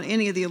get on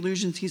any of the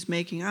allusions he's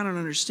making. I don't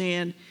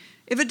understand.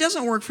 If it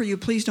doesn't work for you,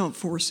 please don't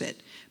force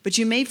it. But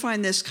you may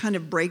find this kind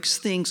of breaks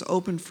things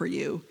open for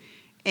you.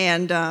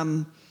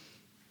 And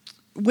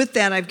with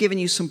that, I've given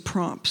you some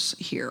prompts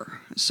here.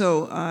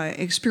 So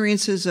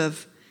experiences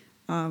of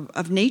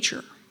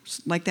nature,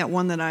 like that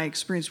one that I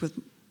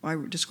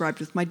described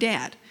with my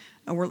dad,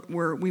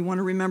 where we want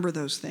to remember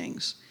those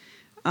things.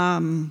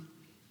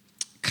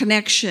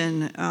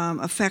 Connection,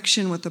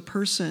 affection with a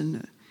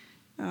person.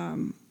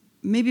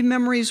 Maybe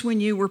memories when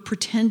you were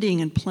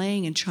pretending and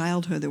playing in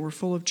childhood that were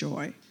full of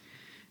joy.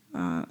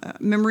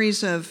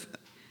 Memories of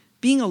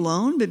being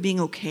alone, but being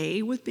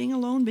okay with being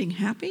alone, being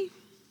happy.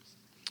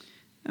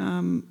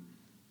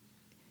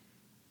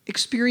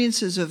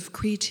 Experiences of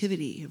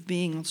creativity, of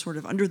being sort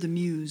of under the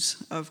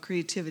muse of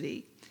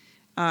creativity.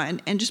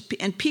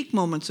 And peak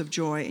moments of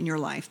joy in your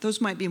life.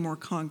 Those might be more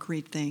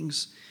concrete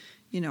things.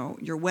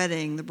 Your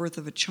wedding, the birth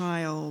of a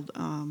child,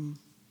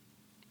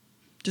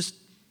 just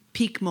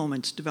peak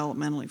moments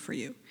developmentally for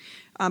you.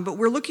 But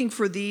we're looking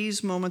for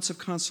these moments of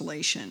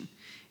consolation.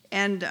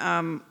 And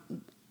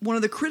one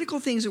of the critical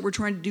things that we're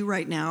trying to do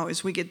right now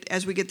as we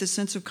get this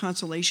sense of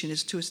consolation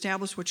is to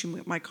establish what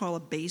you might call a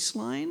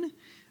baseline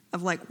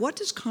of like, what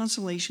does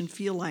consolation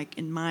feel like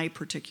in my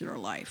particular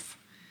life?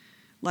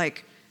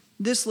 Like,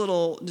 this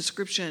little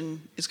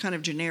description is kind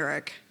of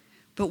generic,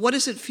 but what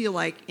does it feel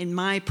like in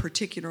my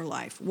particular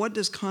life? What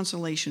does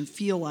consolation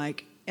feel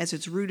like as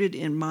it's rooted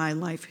in my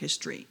life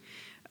history?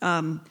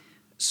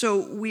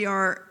 So we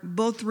are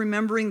both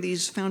remembering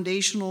these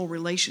foundational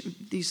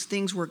these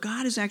things where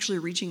God is actually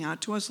reaching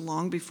out to us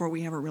long before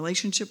we have a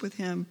relationship with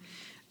Him,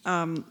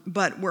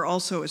 but we're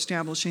also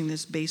establishing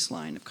this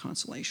baseline of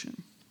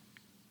consolation.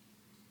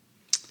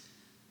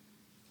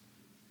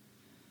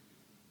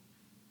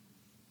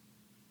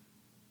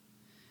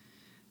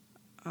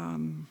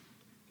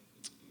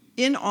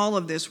 In all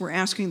of this, we're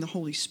asking the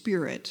Holy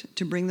Spirit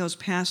to bring those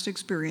past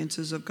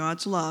experiences of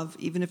God's love,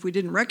 even if we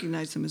didn't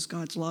recognize them as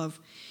God's love,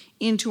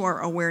 into our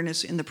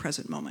awareness in the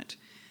present moment.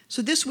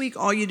 So this week,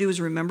 all you do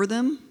is remember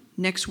them.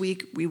 Next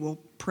week, we will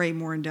pray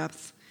more in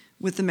depth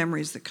with the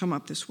memories that come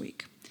up this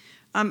week.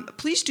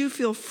 Please do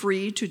feel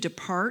free to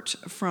depart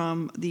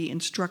from the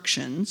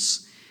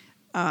instructions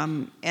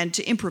and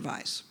to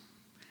improvise.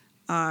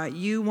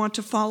 You want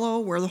to follow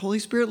where the Holy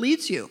Spirit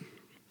leads you.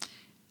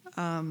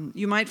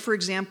 You might, for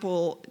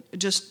example,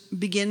 just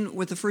begin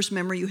with the first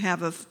memory you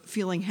have of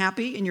feeling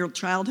happy in your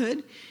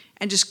childhood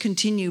and just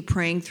continue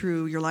praying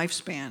through your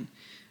lifespan.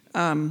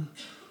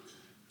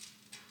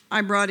 I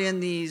brought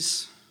in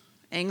these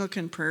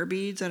Anglican prayer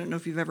beads. I don't know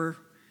if you've ever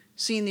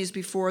seen these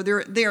before.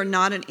 They are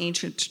not an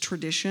ancient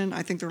tradition.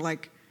 I think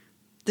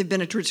they've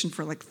been a tradition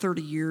for like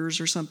 30 years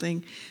or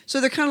something.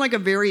 So they're kind of like a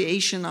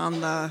variation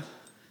on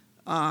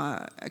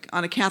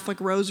a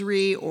Catholic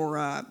rosary,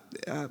 or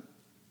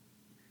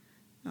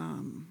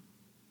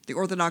the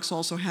Orthodox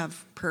also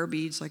have prayer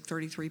beads, like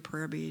 33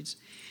 prayer beads.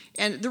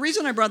 And the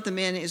reason I brought them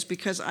in is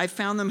because I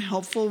found them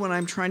helpful when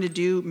I'm trying to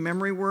do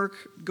memory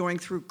work, going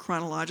through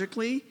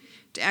chronologically,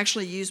 to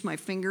actually use my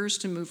fingers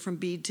to move from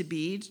bead to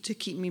bead to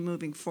keep me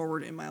moving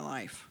forward in my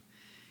life.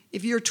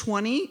 If you're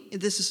 20,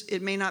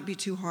 it may not be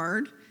too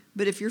hard,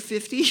 but if you're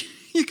 50,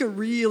 you can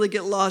really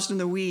get lost in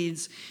the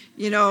weeds,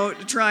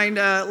 trying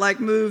to like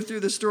move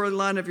through the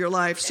storyline of your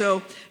life.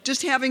 So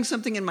just having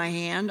something in my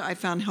hand, I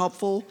found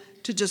helpful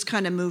to just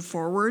kind of move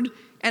forward.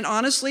 And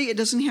honestly, it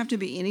doesn't have to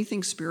be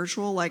anything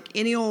spiritual. Like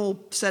any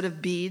old set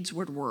of beads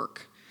would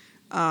work.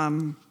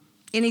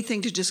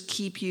 Anything to just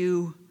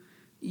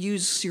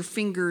use your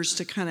fingers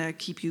to kind of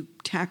keep you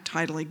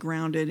tactilely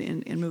grounded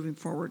in moving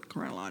forward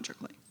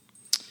chronologically.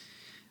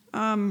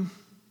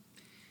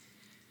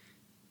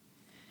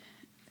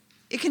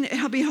 It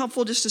can be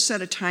helpful just to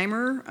set a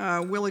timer.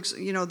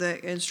 The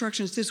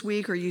instructions this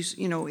week are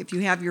if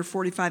you have your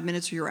 45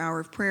 minutes or your hour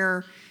of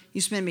prayer, you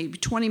spend maybe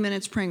 20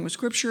 minutes praying with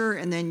Scripture,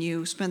 and then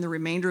you spend the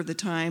remainder of the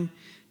time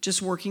just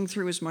working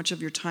through as much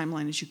of your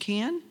timeline as you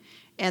can,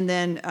 and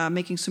then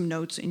making some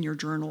notes in your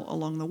journal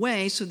along the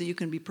way so that you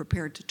can be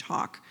prepared to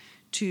talk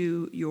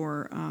to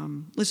your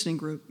listening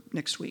group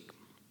next week.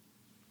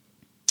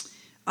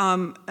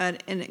 An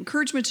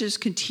encouragement to just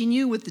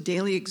continue with the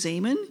daily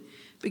examen,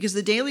 because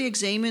the daily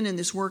examen and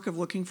this work of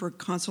looking for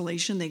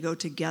consolation, they go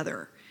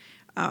together.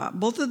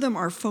 Both of them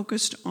are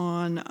focused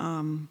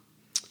on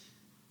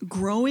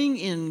growing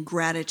in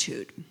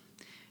gratitude.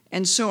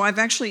 And so I've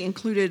actually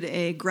included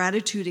a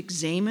gratitude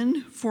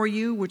examen for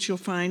you, which you'll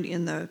find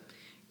in the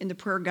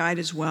prayer guide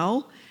as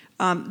well.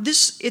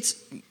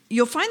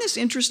 You'll find this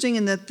interesting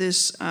in that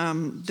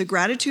the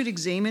gratitude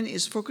examen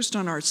is focused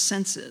on our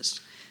senses.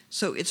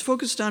 So it's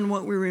focused on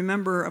what we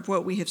remember of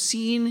what we have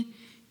seen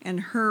and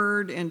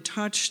heard and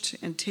touched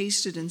and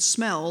tasted and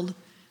smelled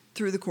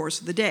through the course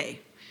of the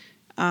day,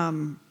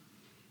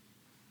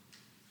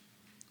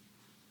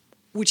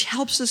 which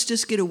helps us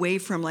just get away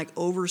from like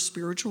over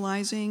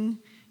spiritualizing.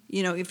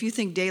 If you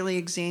think daily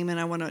examen,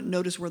 I want to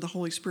notice where the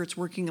Holy Spirit's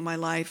working in my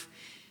life,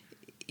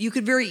 you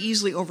could very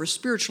easily over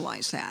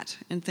spiritualize that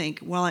and think,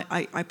 well,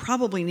 I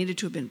probably needed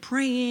to have been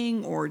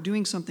praying or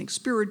doing something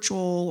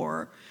spiritual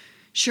or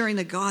sharing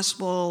the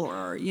gospel,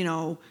 or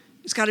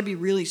it's got to be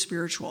really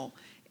spiritual.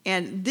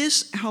 And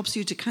this helps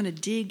you to kind of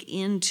dig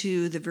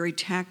into the very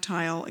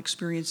tactile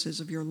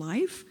experiences of your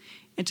life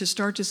and to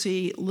start to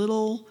see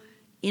little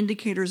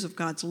indicators of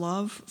God's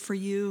love for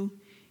you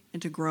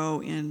and to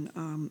grow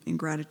in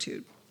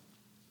gratitude.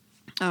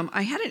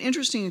 I had an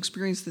interesting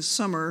experience this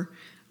summer.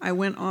 I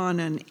went on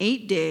an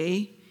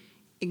 8-day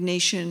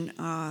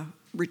Ignatian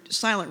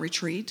silent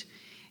retreat.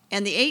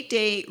 And the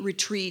 8-day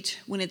retreat,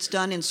 when it's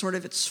done in sort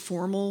of its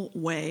formal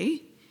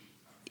way,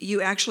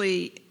 you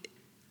actually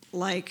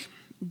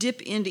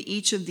dip into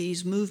each of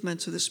these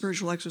movements or the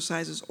spiritual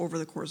exercises over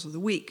the course of the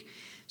week.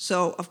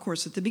 So, of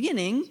course, at the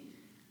beginning,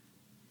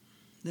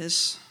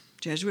 this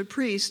Jesuit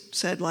priest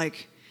said, I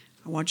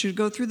want you to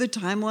go through the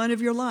timeline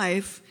of your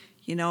life,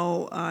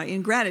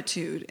 in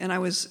gratitude. And I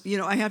was,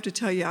 I have to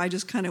tell you, I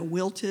just kind of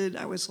wilted.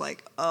 I was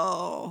like,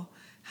 oh,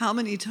 how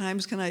many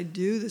times can I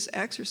do this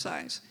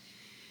exercise?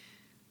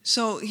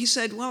 So he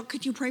said, well,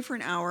 could you pray for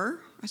an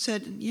hour? I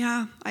said,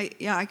 yeah,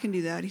 I can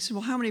do that. He said,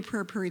 well, how many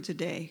prayer periods a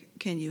day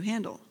can you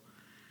handle?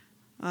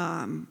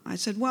 I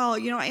said, well,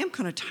 I am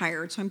kind of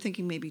tired, so I'm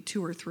thinking maybe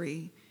 2 or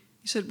 3.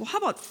 He said, well, how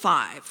about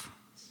 5?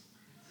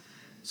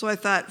 So I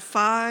thought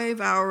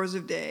 5 hours a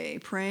day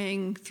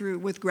praying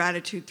with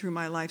gratitude through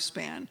my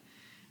lifespan.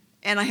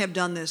 And I have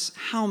done this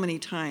how many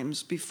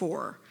times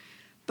before.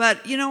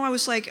 But, I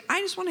was like, I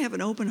just want to have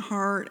an open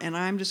heart, and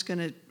I'm just going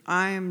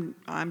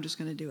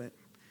to do it.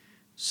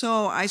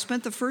 So I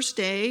spent the first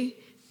day.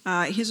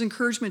 His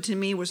encouragement to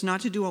me was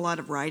not to do a lot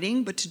of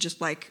writing, but to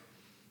just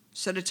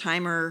set a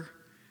timer,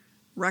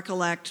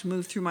 recollect,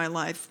 move through my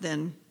life,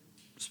 then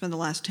spend the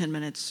last 10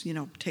 minutes,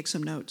 take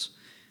some notes.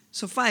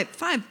 So five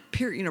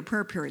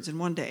prayer periods in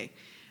one day.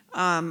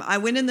 I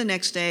went in the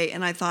next day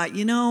and I thought,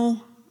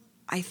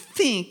 I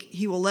think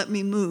he will let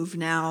me move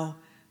now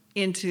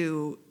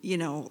into,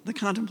 the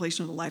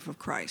contemplation of the life of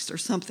Christ or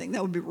something.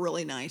 That would be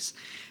really nice.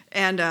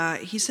 And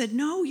he said,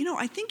 no,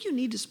 I think you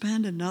need to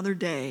spend another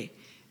day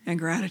in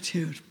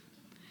gratitude.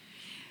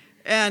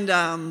 And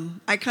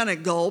I kind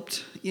of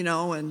gulped,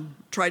 and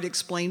tried to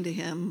explain to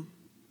him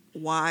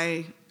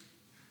why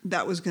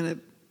that was going to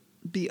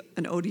be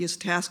an odious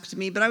task to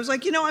me. But I was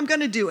like, I'm going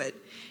to do it.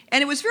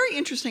 And it was very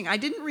interesting. I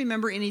didn't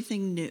remember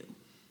anything new.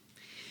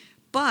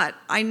 But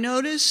I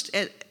noticed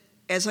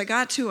as I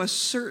got to a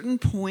certain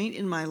point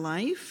in my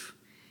life,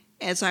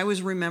 as I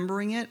was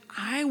remembering it,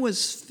 I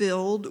was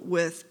filled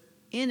with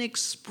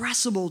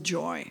inexpressible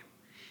joy.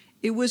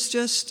 It was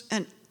just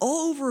an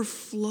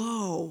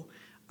overflow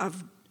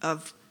of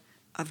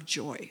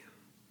joy.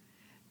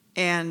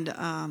 And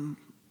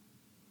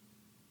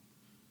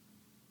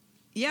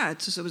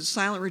it was a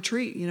silent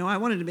retreat. I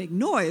wanted to make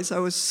noise. I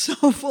was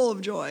so full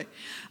of joy.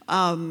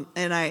 And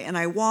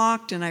I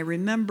walked and I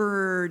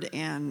remembered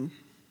and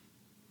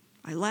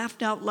I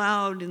laughed out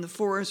loud in the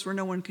forest where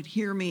no one could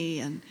hear me.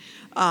 And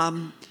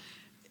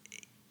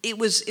it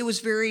was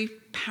very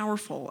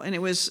powerful, and it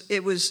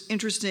was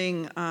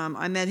interesting.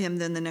 I met him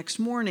then the next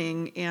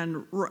morning,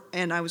 and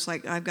I was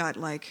like, I've got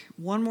like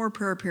one more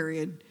prayer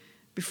period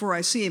before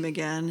I see him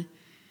again,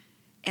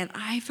 and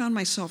I found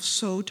myself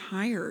so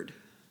tired,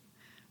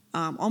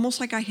 almost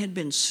like I had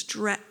been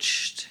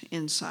stretched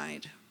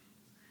inside,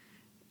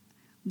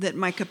 that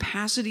my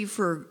capacity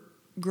for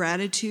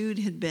gratitude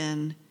had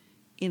been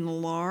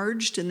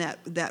enlarged, and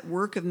that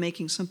work of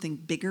making something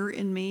bigger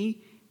in me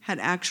had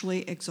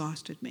actually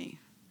exhausted me.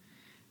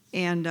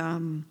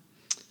 And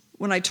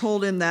when I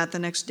told him that the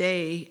next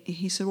day,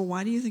 he said, well,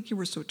 why do you think you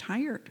were so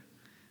tired?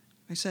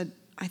 I said,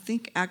 I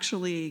think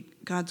actually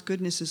God's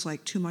goodness is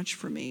like too much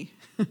for me.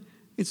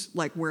 It's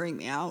like wearing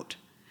me out.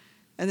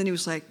 And then he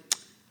was like,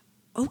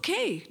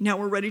 okay, now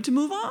we're ready to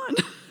move on.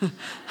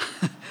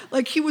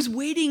 Like he was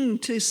waiting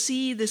to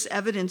see this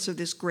evidence of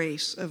this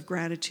grace of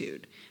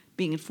gratitude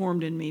being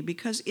informed in me,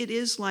 because it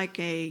is like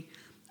a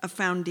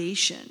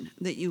foundation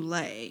that you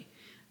lay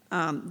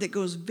that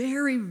goes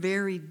very,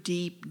 very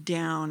deep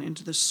down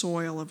into the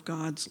soil of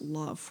God's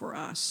love for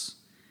us,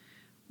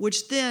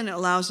 which then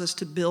allows us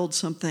to build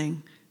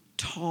something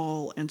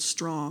tall and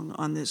strong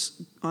on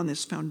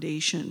this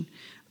foundation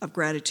of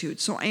gratitude.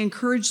 So I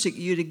encourage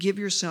you to give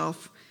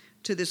yourself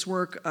to this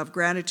work of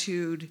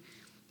gratitude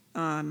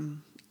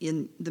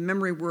in the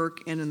memory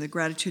work and in the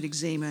gratitude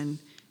examen.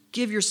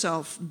 Give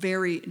yourself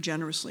very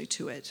generously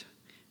to it,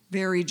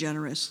 very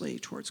generously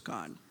towards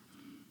God.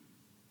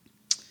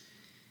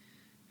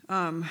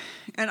 And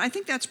I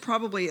think that's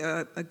probably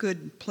a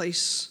good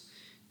place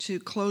to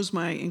close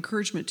my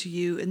encouragement to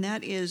you, and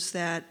that is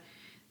that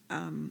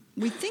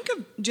we think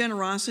of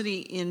generosity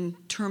in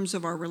terms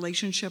of our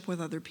relationship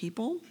with other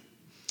people.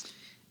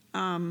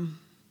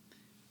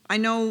 I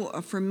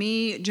know for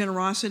me,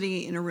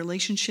 generosity in a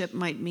relationship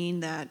might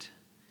mean that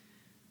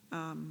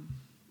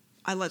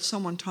I let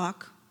someone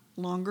talk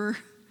longer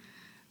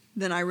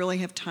than I really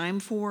have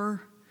time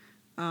for.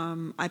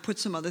 I put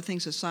some other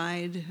things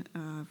aside.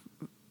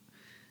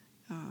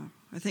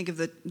 I think of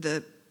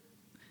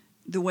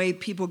the way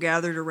people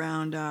gathered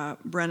around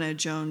Brenna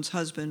Jones'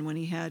 husband when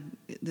he had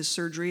this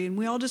surgery, and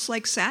we all just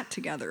like sat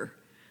together.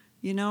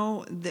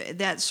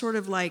 That sort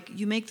of like,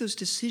 you make those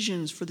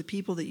decisions for the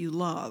people that you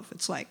love.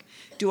 It's like,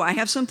 do I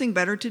have something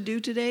better to do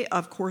today?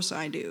 Of course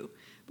I do.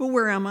 But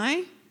where am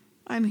I?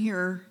 I'm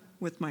here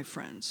with my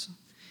friends.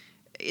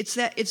 It's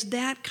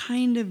that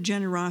kind of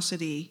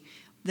generosity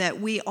that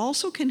we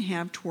also can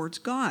have towards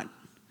God.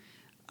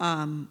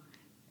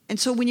 And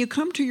so when you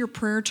come to your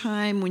prayer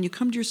time, when you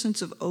come to your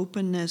sense of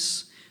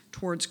openness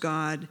towards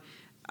God,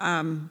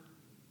 I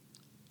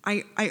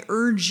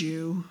urge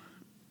you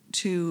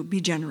to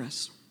be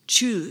generous.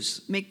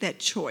 Choose, make that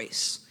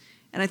choice.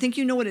 And I think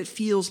you know what it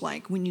feels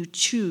like when you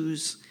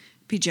choose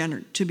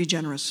to be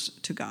generous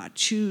to God.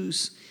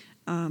 Choose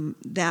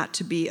that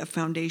to be a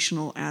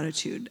foundational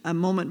attitude, a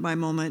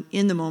moment-by-moment,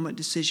 in-the-moment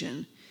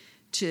decision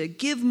to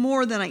give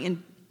more than I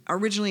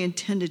originally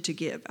intended to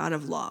give out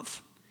of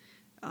love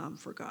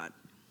for God.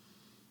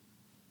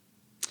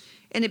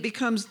 And it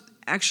becomes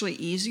actually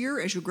easier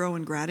as you grow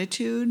in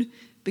gratitude,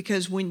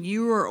 because when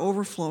you are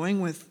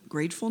overflowing with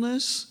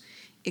gratefulness,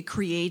 it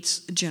creates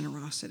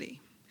generosity.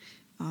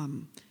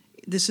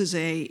 This is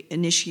a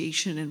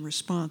initiation and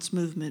response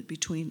movement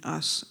between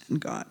us and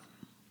God.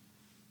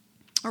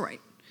 All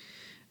right.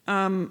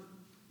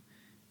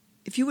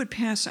 If you would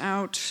pass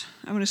out,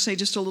 I want to say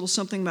just a little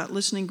something about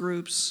listening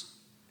groups.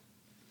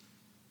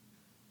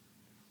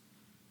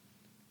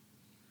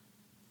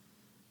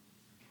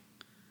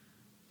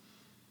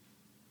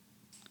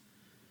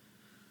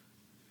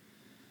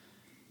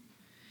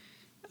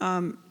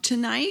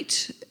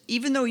 Tonight,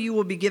 even though you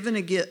will be given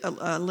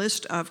a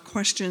list of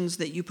questions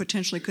that you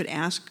potentially could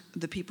ask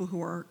the people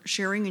who are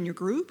sharing in your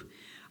group,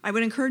 I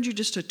would encourage you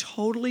just to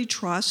totally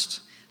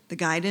trust the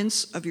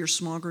guidance of your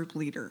small group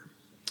leader.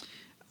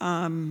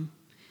 And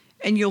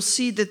you'll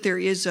see that there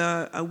is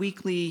a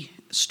weekly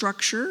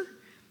structure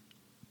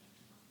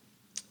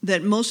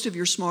that most of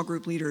your small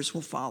group leaders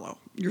will follow.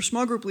 Your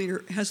small group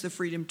leader has the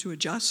freedom to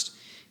adjust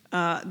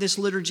this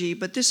liturgy,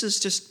 but this is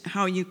just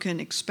how you can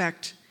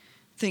expect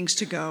things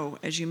to go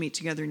as you meet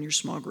together in your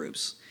small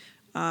groups.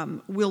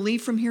 We'll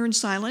leave from here in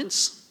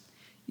silence,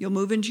 You'll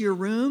move into your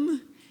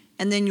room,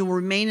 and then you'll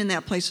remain in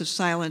that place of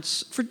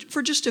silence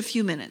for just a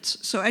few minutes.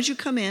 So as you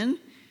come in,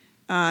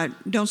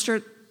 don't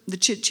start the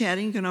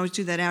chit-chatting. You can always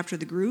do that after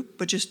the group,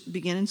 but just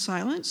begin in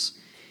silence.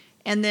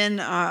 And then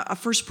a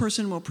first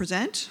person will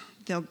present.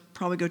 They'll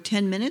probably go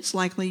 10 minutes.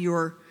 Likely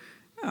your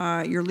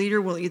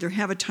leader will either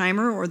have a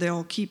timer or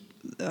they'll keep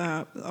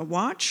a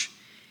watch.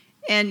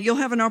 And you'll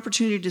have an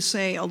opportunity to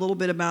say a little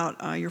bit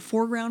about your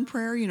foreground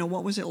prayer.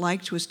 What was it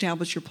like to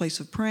establish your place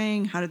of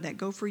praying? How did that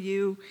go for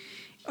you?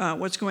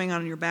 What's going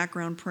on in your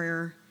background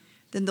prayer?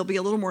 Then there'll be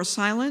a little more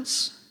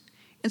silence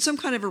and some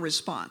kind of a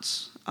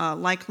response.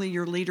 Likely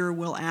your leader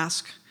will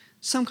ask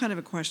some kind of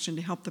a question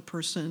to help the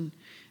person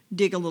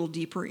dig a little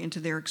deeper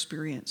into their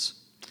experience.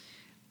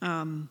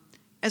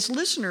 As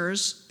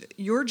listeners,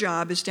 your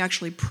job is to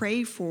actually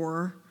pray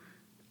for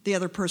the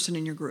other person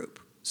in your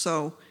group.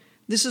 So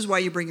this is why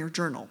you bring your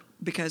journal,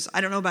 because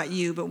I don't know about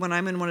you, but when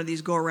I'm in one of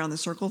these go around the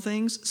circle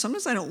things,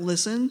 sometimes I don't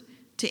listen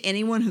to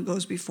anyone who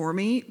goes before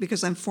me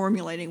because I'm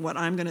formulating what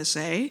I'm going to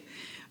say.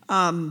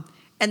 And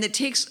it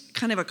takes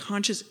kind of a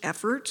conscious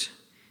effort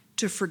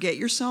to forget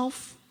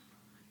yourself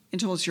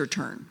until it's your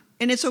turn.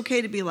 And it's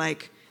okay to be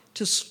like,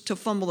 to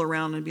fumble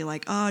around and be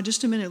like,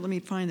 just a minute, let me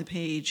find the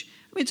page.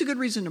 I mean, it's a good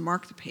reason to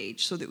mark the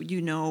page so that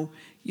you know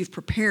you've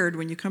prepared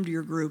when you come to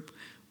your group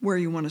where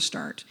you want to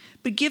start.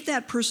 But give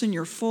that person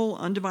your full,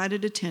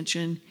 undivided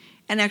attention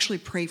and actually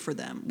pray for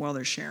them while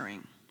they're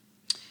sharing.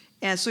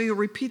 And so you'll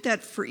repeat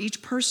that for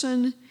each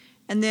person,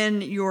 and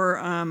then your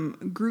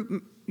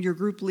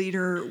group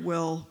leader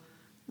will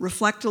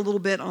reflect a little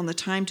bit on the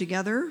time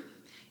together.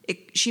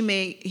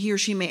 He or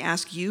she may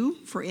ask you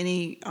for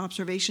any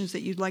observations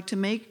that you'd like to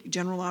make,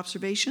 general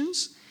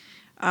observations,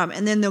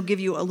 and then they'll give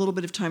you a little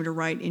bit of time to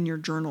write in your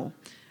journal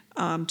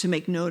to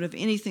make note of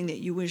anything that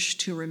you wish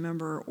to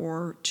remember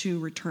or to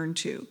return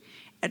to.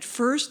 At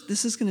first,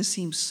 this is going to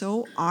seem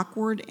so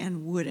awkward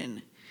and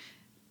wooden.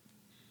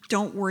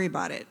 Don't worry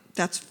about it.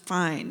 That's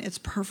fine. It's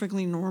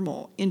perfectly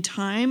normal. In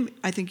time,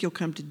 I think you'll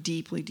come to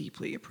deeply,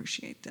 deeply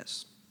appreciate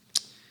this.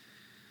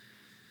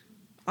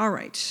 All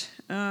right.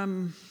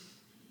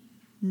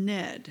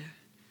 Ned, do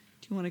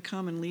you want to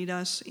come and lead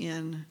us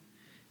in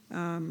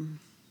a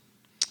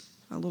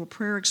little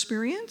prayer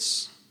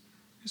experience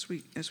as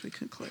we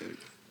conclude?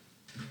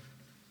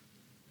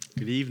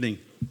 Good evening.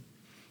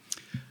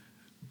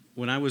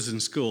 When I was in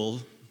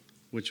school,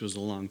 which was a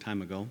long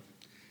time ago,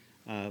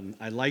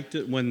 I liked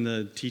it when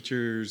the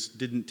teachers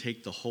didn't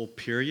take the whole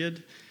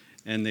period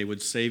and they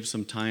would save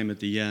some time at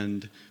the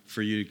end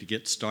for you to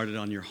get started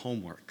on your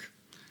homework.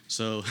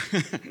 So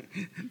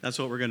that's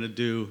what we're going to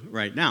do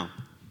right now.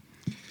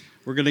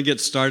 We're going to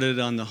get started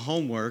on the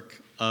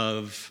homework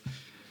of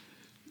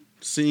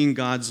seeing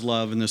God's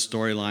love in the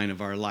storyline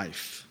of our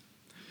life.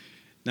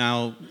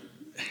 Now,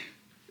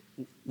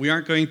 we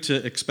aren't going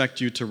to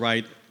expect you to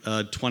write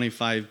a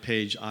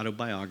 25-page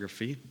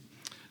autobiography.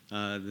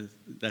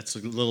 That's a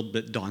little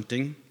bit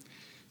daunting.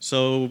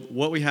 So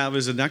what we have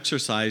is an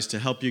exercise to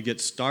help you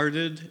get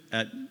started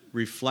at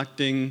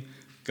reflecting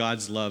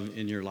God's love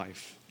in your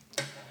life.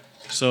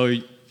 So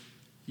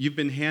you've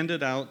been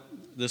handed out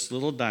this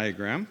little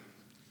diagram.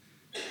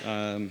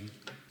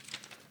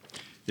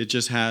 It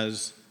just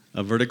has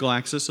a vertical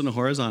axis and a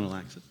horizontal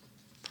axis.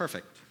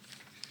 Perfect.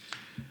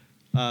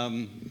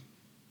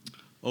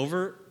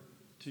 Over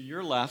to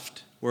your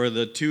left, where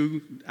the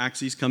two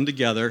axes come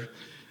together,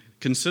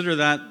 consider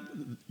that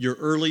your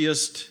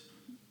earliest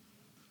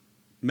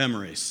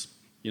memories.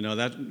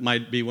 That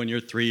might be when you're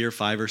 3 or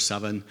 5 or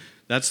 7.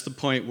 That's the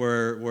point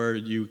where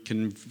you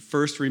can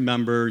first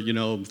remember,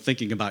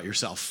 thinking about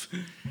yourself.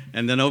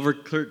 And then over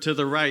to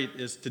the right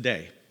is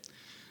today.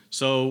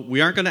 So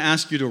we aren't going to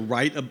ask you to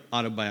write an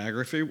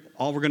autobiography.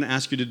 All we're going to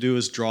ask you to do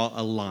is draw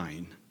a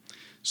line.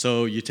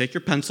 So you take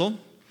your pencil,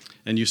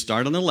 and you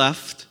start on the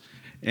left,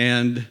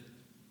 and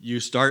you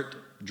start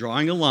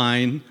drawing a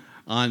line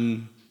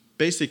on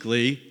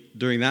basically,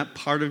 during that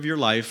part of your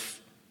life,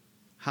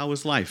 how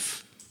was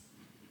life?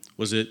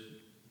 Was it,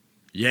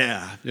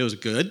 yeah, it was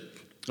good,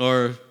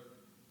 or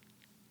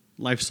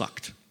life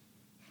sucked?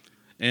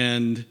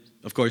 And,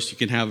 of course, you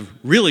can have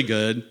really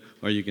good,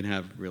 or you can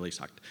have really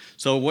sucked.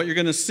 So what you're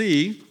going to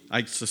see,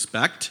 I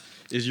suspect,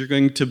 is you're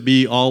going to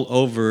be all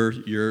over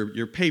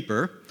your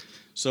paper.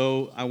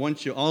 So I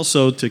want you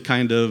also to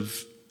kind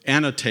of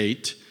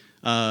annotate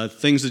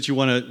things that you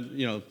want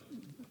to,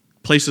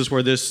 places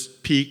where this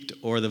peaked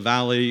or the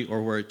valley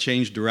or where it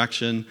changed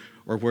direction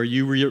or where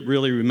you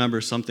really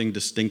remember something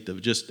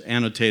distinctive. Just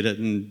annotate it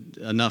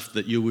enough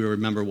that you will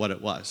remember what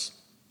it was.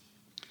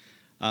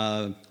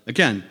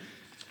 Again,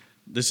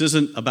 this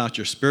isn't about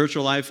your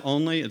spiritual life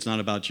only. It's not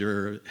about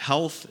your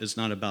health. It's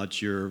not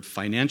about your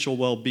financial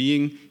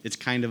well-being. It's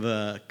kind of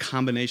a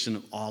combination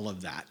of all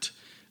of that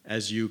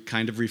as you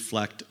kind of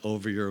reflect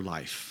over your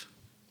life.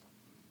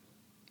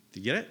 Do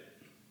you get it?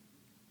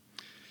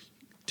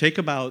 Take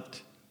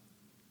about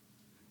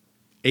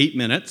 8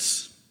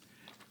 minutes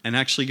and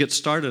actually get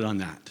started on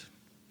that.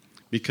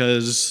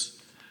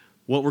 Because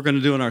what we're going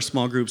to do in our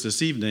small groups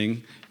this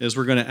evening is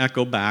we're going to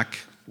echo back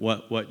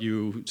what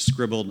you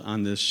scribbled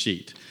on this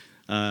sheet.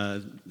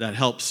 That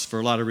helps for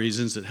a lot of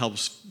reasons. It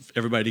helps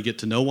everybody to get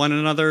to know one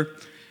another,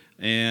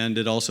 and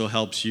it also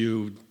helps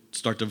you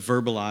start to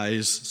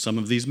verbalize some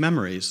of these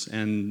memories,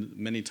 and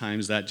many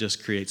times that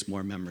just creates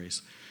more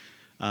memories.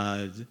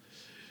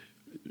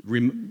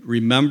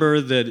 Remember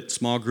that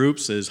small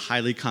groups is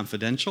highly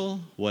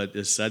confidential. What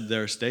is said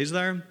there stays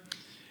there.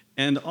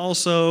 And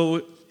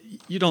also,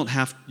 you only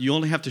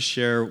have to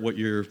share what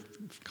you're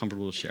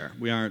comfortable to share.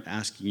 We aren't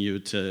asking you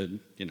to,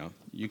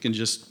 you can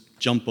just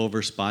jump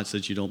over spots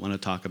that you don't want to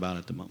talk about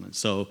at the moment.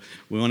 So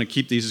we want to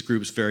keep these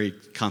groups very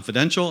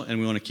confidential, and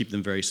we want to keep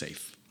them very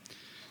safe.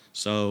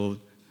 So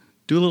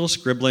do a little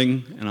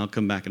scribbling, and I'll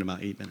come back in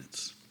about 8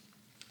 minutes.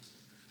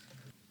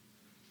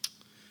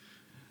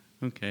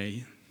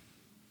 Okay.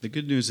 The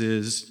good news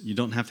is you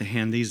don't have to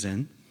hand these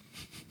in.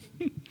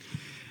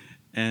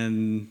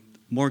 And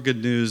more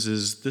good news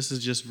is this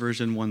is just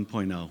version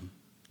 1.0.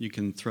 You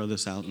can throw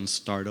this out and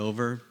start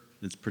over.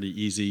 It's pretty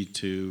easy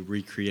to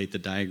recreate the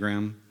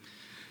diagram.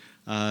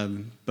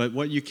 But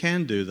what you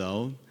can do,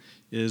 though,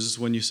 is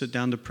when you sit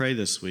down to pray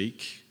this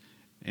week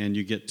and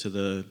you get to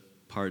the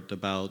part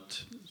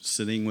about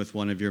sitting with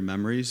one of your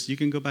memories, you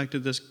can go back to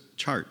this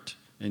chart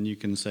and you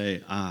can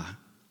say,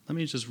 let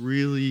me just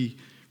really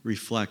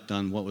reflect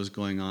on what was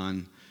going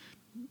on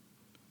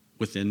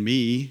within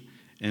me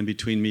and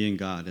between me and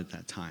God at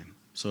that time.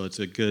 So it's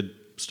a good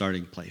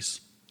starting place.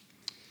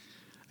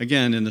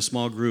 Again, in the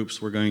small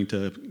groups, we're going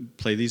to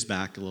play these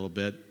back a little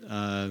bit.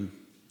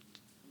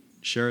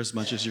 Share as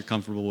much as you're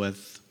comfortable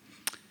with,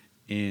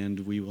 and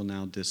we will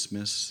now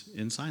dismiss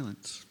in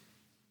silence.